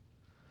gift.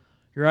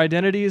 Your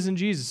identity is in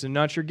Jesus and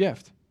not your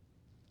gift.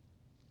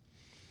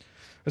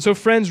 And so,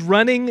 friends,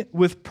 running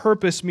with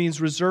purpose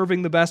means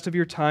reserving the best of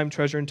your time,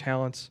 treasure, and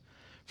talents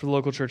for the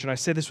local church. And I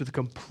say this with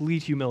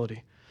complete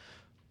humility,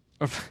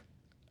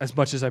 as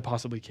much as I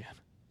possibly can.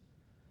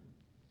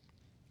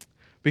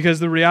 Because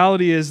the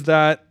reality is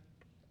that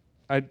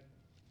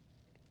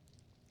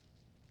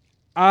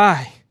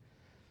I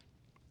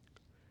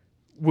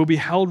will be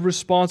held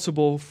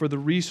responsible for the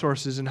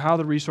resources and how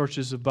the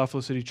resources of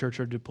Buffalo City Church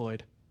are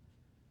deployed.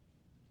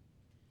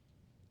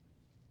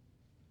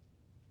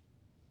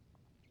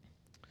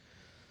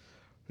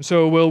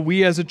 So will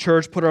we as a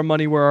church put our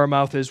money where our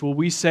mouth is? Will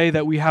we say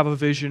that we have a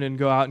vision and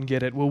go out and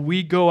get it? Will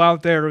we go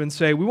out there and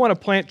say, we want to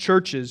plant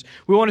churches.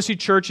 We want to see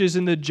churches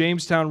in the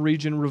Jamestown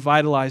region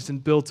revitalized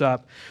and built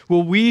up.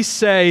 Will we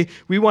say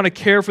we want to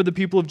care for the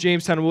people of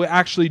Jamestown? Will we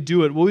actually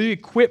do it? Will we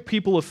equip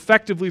people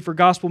effectively for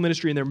gospel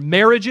ministry in their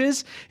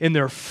marriages, in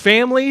their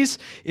families,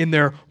 in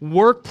their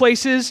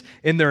workplaces,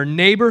 in their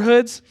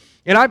neighborhoods?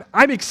 And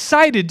I'm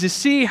excited to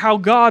see how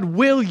God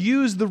will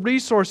use the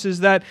resources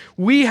that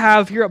we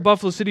have here at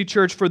Buffalo City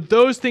Church for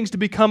those things to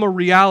become a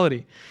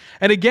reality.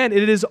 And again,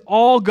 it is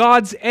all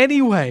God's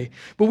anyway.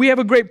 But we have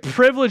a great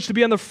privilege to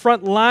be on the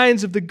front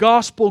lines of the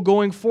gospel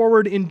going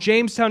forward in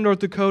Jamestown, North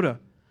Dakota.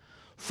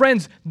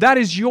 Friends, that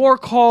is your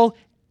call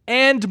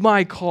and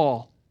my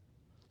call.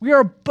 We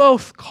are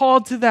both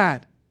called to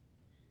that.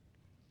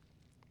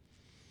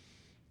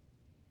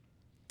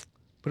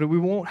 But it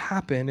won't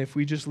happen if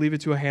we just leave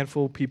it to a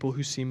handful of people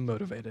who seem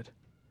motivated.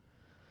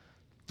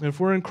 And if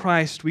we're in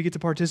Christ, we get to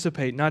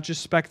participate, not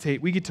just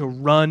spectate. We get to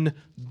run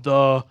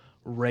the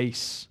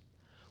race.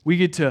 We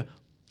get to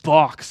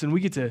box, and we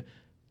get to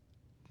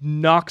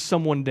knock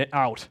someone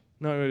out.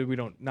 No, we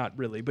don't, not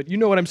really. But you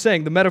know what I'm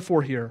saying, the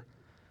metaphor here.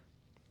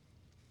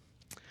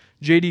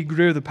 J.D.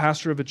 Greer, the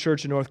pastor of a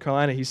church in North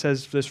Carolina, he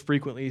says this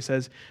frequently. He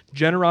says,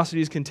 generosity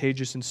is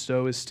contagious and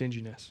so is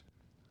stinginess.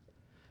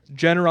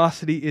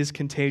 Generosity is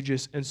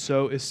contagious, and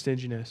so is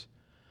stinginess.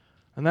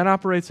 And that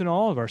operates in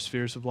all of our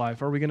spheres of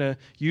life. Are we going to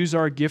use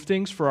our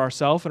giftings for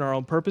ourselves and our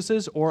own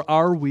purposes, or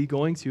are we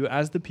going to,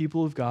 as the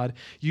people of God,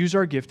 use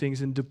our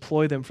giftings and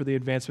deploy them for the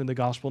advancement of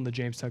the gospel in the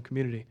Jamestown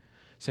community?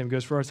 Same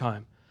goes for our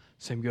time.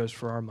 Same goes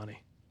for our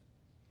money.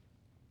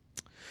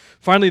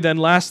 Finally then,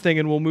 last thing,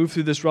 and we'll move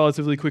through this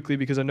relatively quickly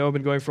because I know I've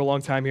been going for a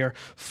long time here.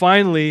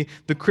 Finally,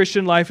 the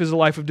Christian life is a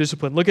life of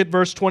discipline. Look at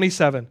verse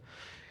 27.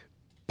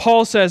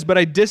 Paul says, but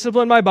I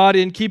discipline my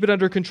body and keep it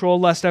under control,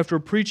 lest after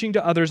preaching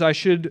to others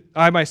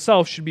I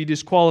myself should be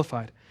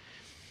disqualified.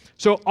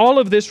 So all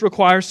of this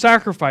requires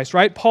sacrifice,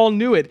 right? Paul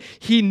knew it.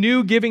 He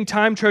knew giving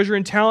time, treasure,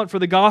 and talent for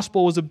the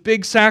gospel was a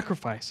big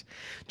sacrifice.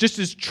 Just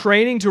as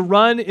training to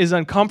run is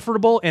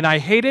uncomfortable and I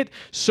hate it,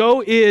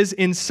 so is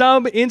in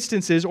some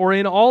instances, or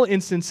in all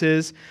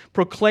instances,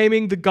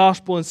 proclaiming the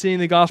gospel and seeing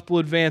the gospel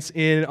advance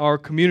in our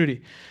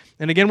community.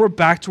 And again, we're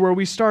back to where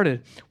we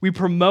started. We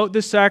promote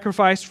the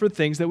sacrifice for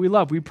things that we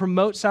love. We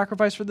promote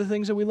sacrifice for the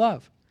things that we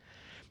love.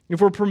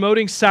 If we're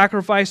promoting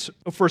sacrifice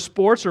for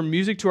sports or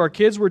music to our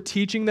kids, we're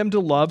teaching them to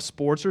love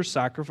sports or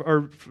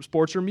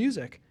sports or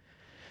music.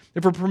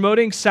 If we're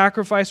promoting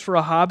sacrifice for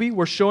a hobby,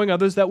 we're showing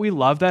others that we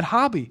love that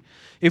hobby.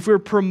 If we're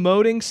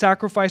promoting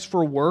sacrifice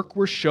for work,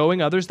 we're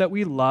showing others that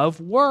we love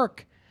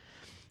work.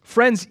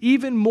 Friends,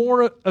 even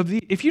more of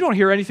the, if you don't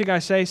hear anything I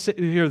say,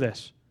 hear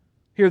this.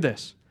 Hear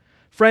this.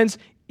 Friends,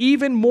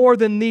 even more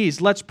than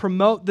these, let's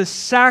promote the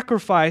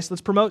sacrifice.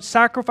 Let's promote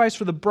sacrifice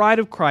for the bride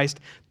of Christ,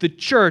 the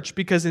church,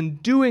 because in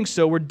doing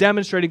so, we're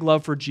demonstrating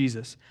love for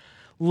Jesus.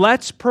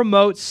 Let's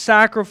promote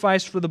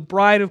sacrifice for the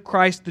bride of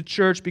Christ, the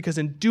church, because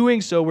in doing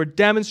so, we're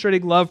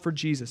demonstrating love for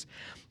Jesus.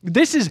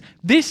 This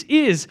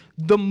is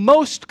the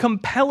most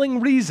compelling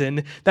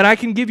reason that I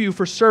can give you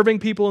for serving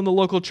people in the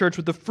local church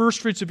with the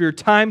first fruits of your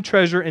time,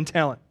 treasure, and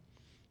talent.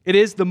 It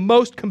is the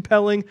most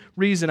compelling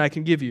reason I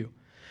can give you.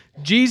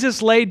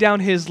 Jesus laid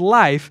down his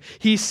life.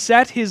 He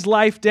set his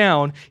life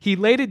down. He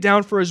laid it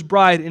down for his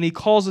bride, and he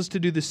calls us to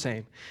do the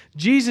same.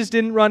 Jesus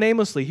didn't run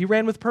aimlessly. He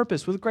ran with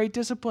purpose, with great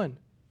discipline.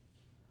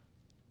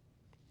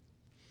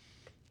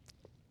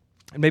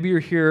 And maybe you're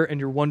here and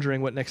you're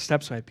wondering what next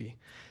steps might be.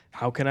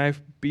 How can I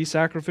be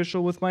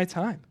sacrificial with my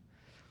time?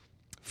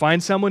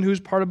 Find someone who's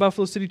part of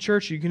Buffalo City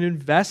Church you can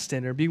invest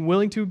in, or be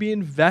willing to be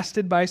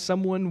invested by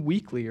someone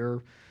weekly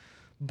or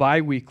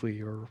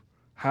bi-weekly or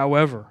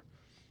however.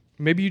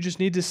 Maybe you just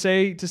need to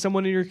say to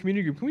someone in your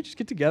community group, can we just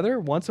get together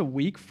once a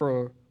week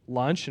for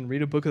lunch and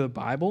read a book of the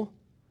Bible?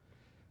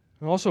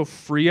 And also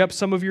free up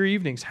some of your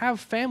evenings. Have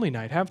family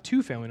night. Have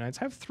 2 family nights.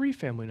 Have 3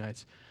 family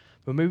nights.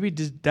 But maybe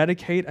just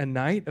dedicate a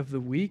night of the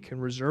week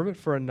and reserve it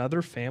for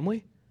another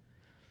family.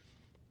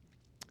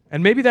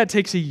 And maybe that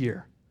takes a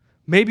year.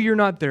 Maybe you're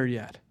not there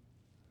yet.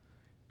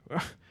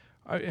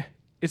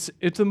 It's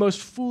the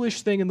most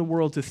foolish thing in the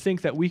world to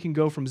think that we can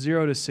go from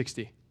 0 to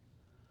 60,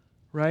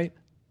 right?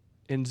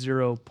 In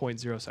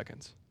 0.0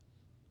 seconds.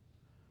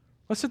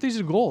 Let's set these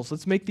as goals.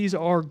 Let's make these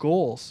our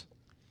goals.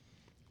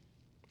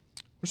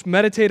 Let's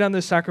meditate on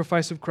the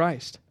sacrifice of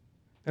Christ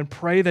and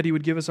pray that he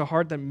would give us a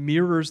heart that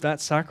mirrors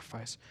that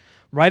sacrifice.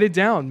 Write it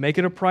down. Make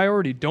it a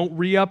priority. Don't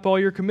re-up all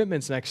your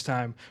commitments next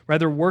time.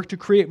 Rather, work to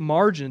create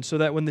margin so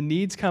that when the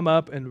needs come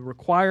up and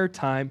require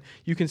time,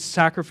 you can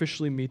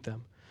sacrificially meet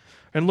them.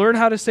 And learn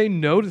how to say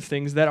no to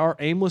things that are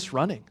aimless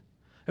running.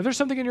 If there's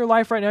something in your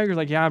life right now, you're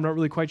like, yeah, I'm not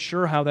really quite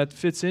sure how that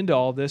fits into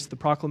all this, the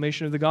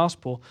proclamation of the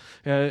gospel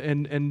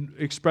and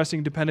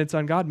expressing dependence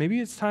on God, maybe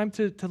it's time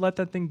to let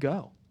that thing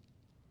go.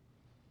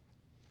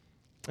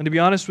 And to be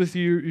honest with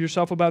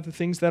yourself about the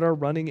things that are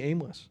running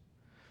aimless.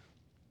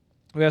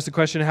 We ask the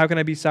question, how can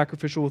I be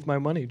sacrificial with my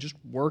money? Just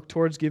work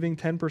towards giving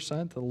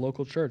 10% to the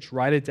local church.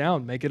 Write it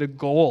down. Make it a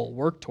goal.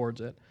 Work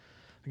towards it.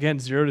 Again,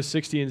 0 to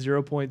 60 in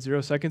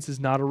 0.0 seconds is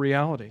not a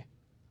reality.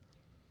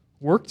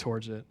 Work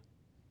towards it.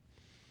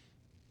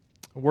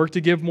 Work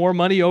to give more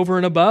money over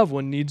and above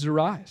when needs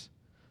arise.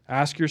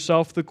 Ask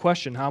yourself the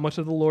question, how much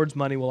of the Lord's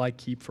money will I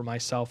keep for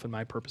myself and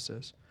my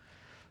purposes?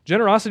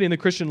 Generosity in the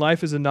Christian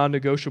life is a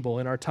non-negotiable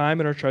in our time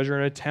and our treasure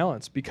and our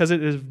talents because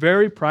it is a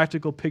very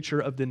practical picture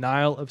of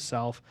denial of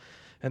self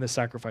and the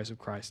sacrifice of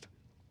Christ.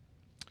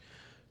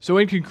 So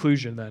in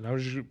conclusion then, I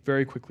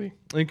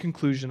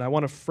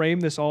want to frame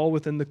this all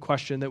within the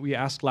question that we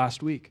asked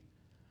last week.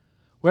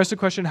 We asked the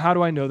question, how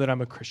do I know that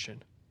I'm a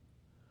Christian?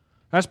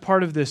 As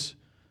part of this,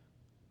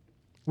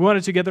 we want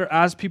to together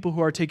as people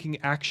who are taking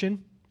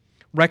action,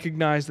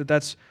 recognize that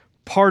that's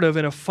part of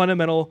and a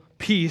fundamental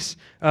piece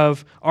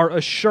of our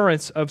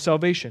assurance of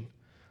salvation.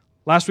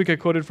 Last week I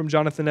quoted from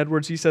Jonathan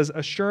Edwards. He says,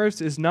 assurance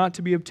is not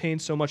to be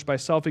obtained so much by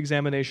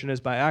self-examination as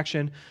by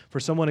action. For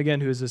someone, again,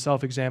 who is a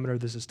self-examiner,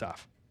 this is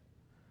tough.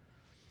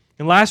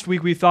 And last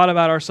week we thought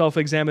about our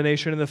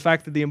self-examination and the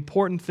fact that the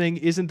important thing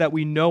isn't that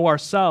we know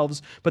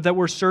ourselves, but that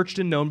we're searched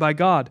and known by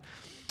God.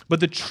 But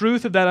the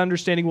truth of that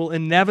understanding will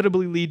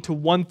inevitably lead to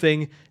one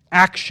thing,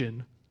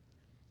 action.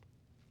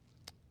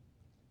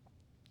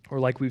 Or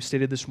like we've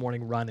stated this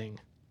morning, running.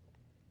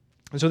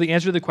 And so the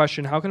answer to the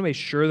question, how can I make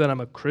sure that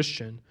I'm a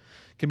Christian,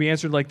 can be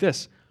answered like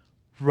this.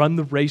 Run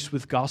the race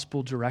with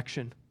gospel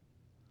direction.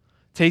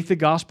 Take the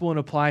gospel and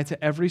apply it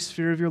to every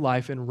sphere of your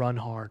life and run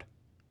hard.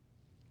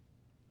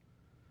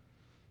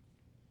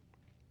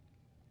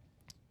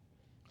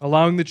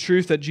 Allowing the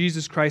truth that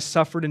Jesus Christ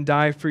suffered and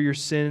died for your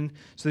sin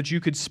so that you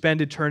could spend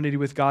eternity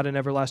with God in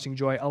everlasting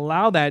joy.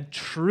 Allow that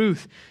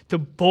truth to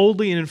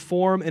boldly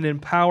inform and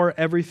empower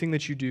everything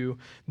that you do.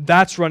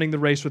 That's running the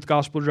race with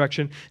gospel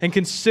direction. And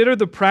consider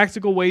the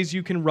practical ways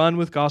you can run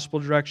with gospel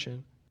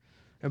direction.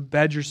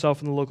 Embed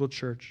yourself in the local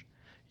church.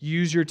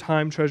 Use your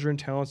time, treasure, and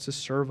talents to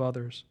serve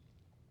others.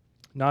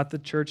 Not the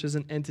church as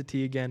an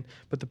entity again,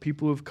 but the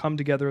people who have come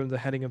together under the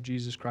heading of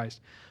Jesus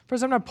Christ.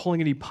 Friends, I'm not pulling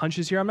any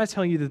punches here. I'm not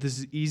telling you that this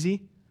is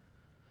easy.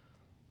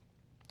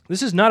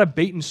 This is not a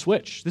bait and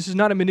switch. This is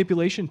not a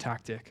manipulation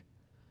tactic.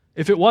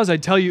 If it was,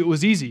 I'd tell you it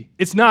was easy.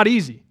 It's not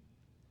easy.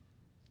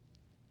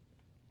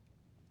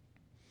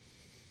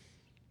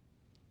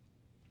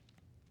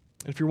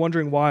 If you're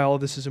wondering why all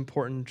of this is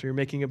important or you're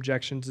making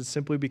objections, it's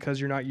simply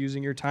because you're not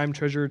using your time,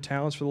 treasure, or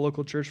talents for the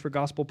local church for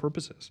gospel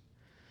purposes.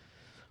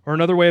 Or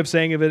another way of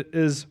saying it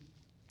is,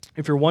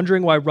 if you're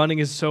wondering why running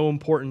is so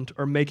important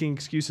or making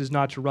excuses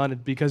not to run,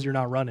 it's because you're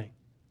not running.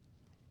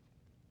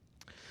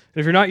 And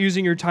if you're not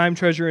using your time,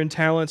 treasure, and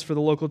talents for the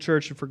local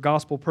church and for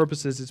gospel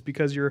purposes, it's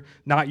because you're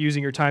not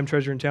using your time,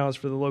 treasure, and talents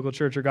for the local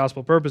church or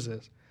gospel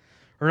purposes.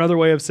 Or another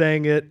way of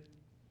saying it,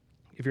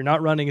 if you're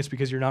not running, it's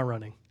because you're not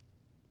running.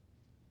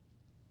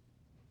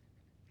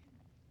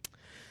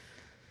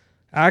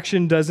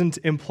 Action doesn't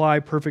imply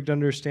perfect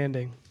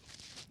understanding.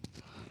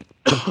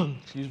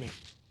 Excuse me.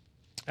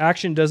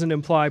 Action doesn't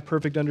imply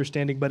perfect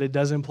understanding, but it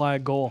does imply a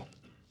goal.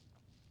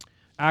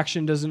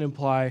 Action doesn't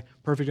imply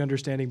perfect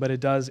understanding, but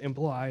it does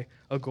imply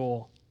a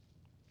goal.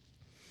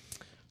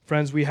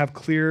 Friends, we have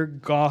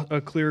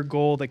a clear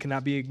goal that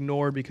cannot be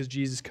ignored because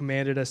Jesus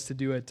commanded us to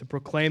do it, to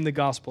proclaim the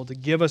gospel, to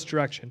give us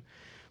direction.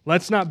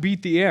 Let's not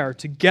beat the air.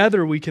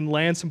 Together we can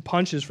land some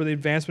punches for the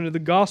advancement of the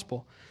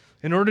gospel.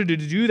 In order to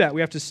do that,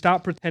 we have to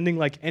stop pretending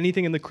like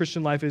anything in the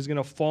Christian life is going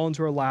to fall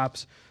into our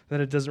laps,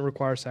 that it doesn't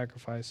require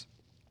sacrifice.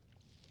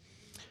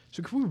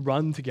 So can we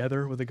run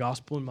together with the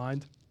gospel in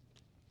mind?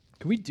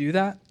 Can we do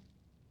that?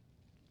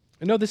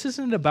 And no, this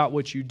isn't about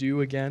what you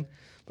do again,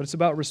 but it's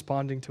about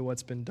responding to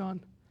what's been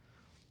done.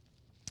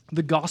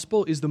 The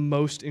gospel is the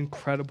most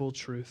incredible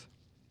truth.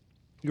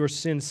 Your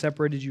sin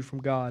separated you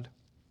from God.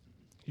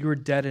 You were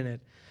dead in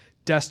it,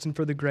 destined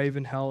for the grave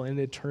and hell and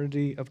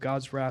eternity of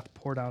God's wrath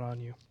poured out on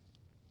you.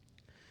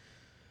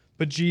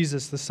 But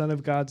Jesus, the Son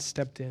of God,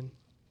 stepped in.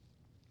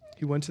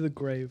 He went to the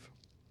grave.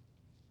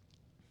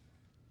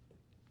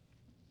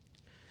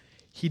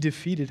 He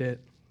defeated it.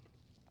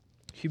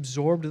 He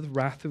absorbed the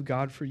wrath of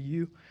God for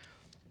you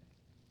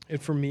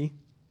and for me,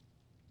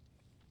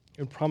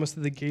 and promised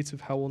that the gates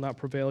of hell will not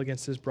prevail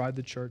against his bride,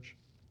 the church.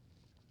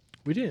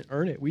 We didn't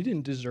earn it. We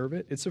didn't deserve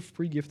it. It's a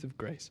free gift of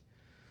grace.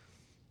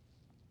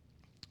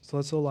 So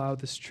let's allow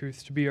this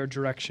truth to be our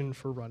direction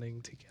for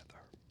running together.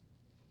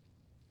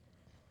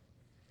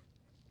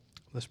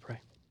 Let's pray.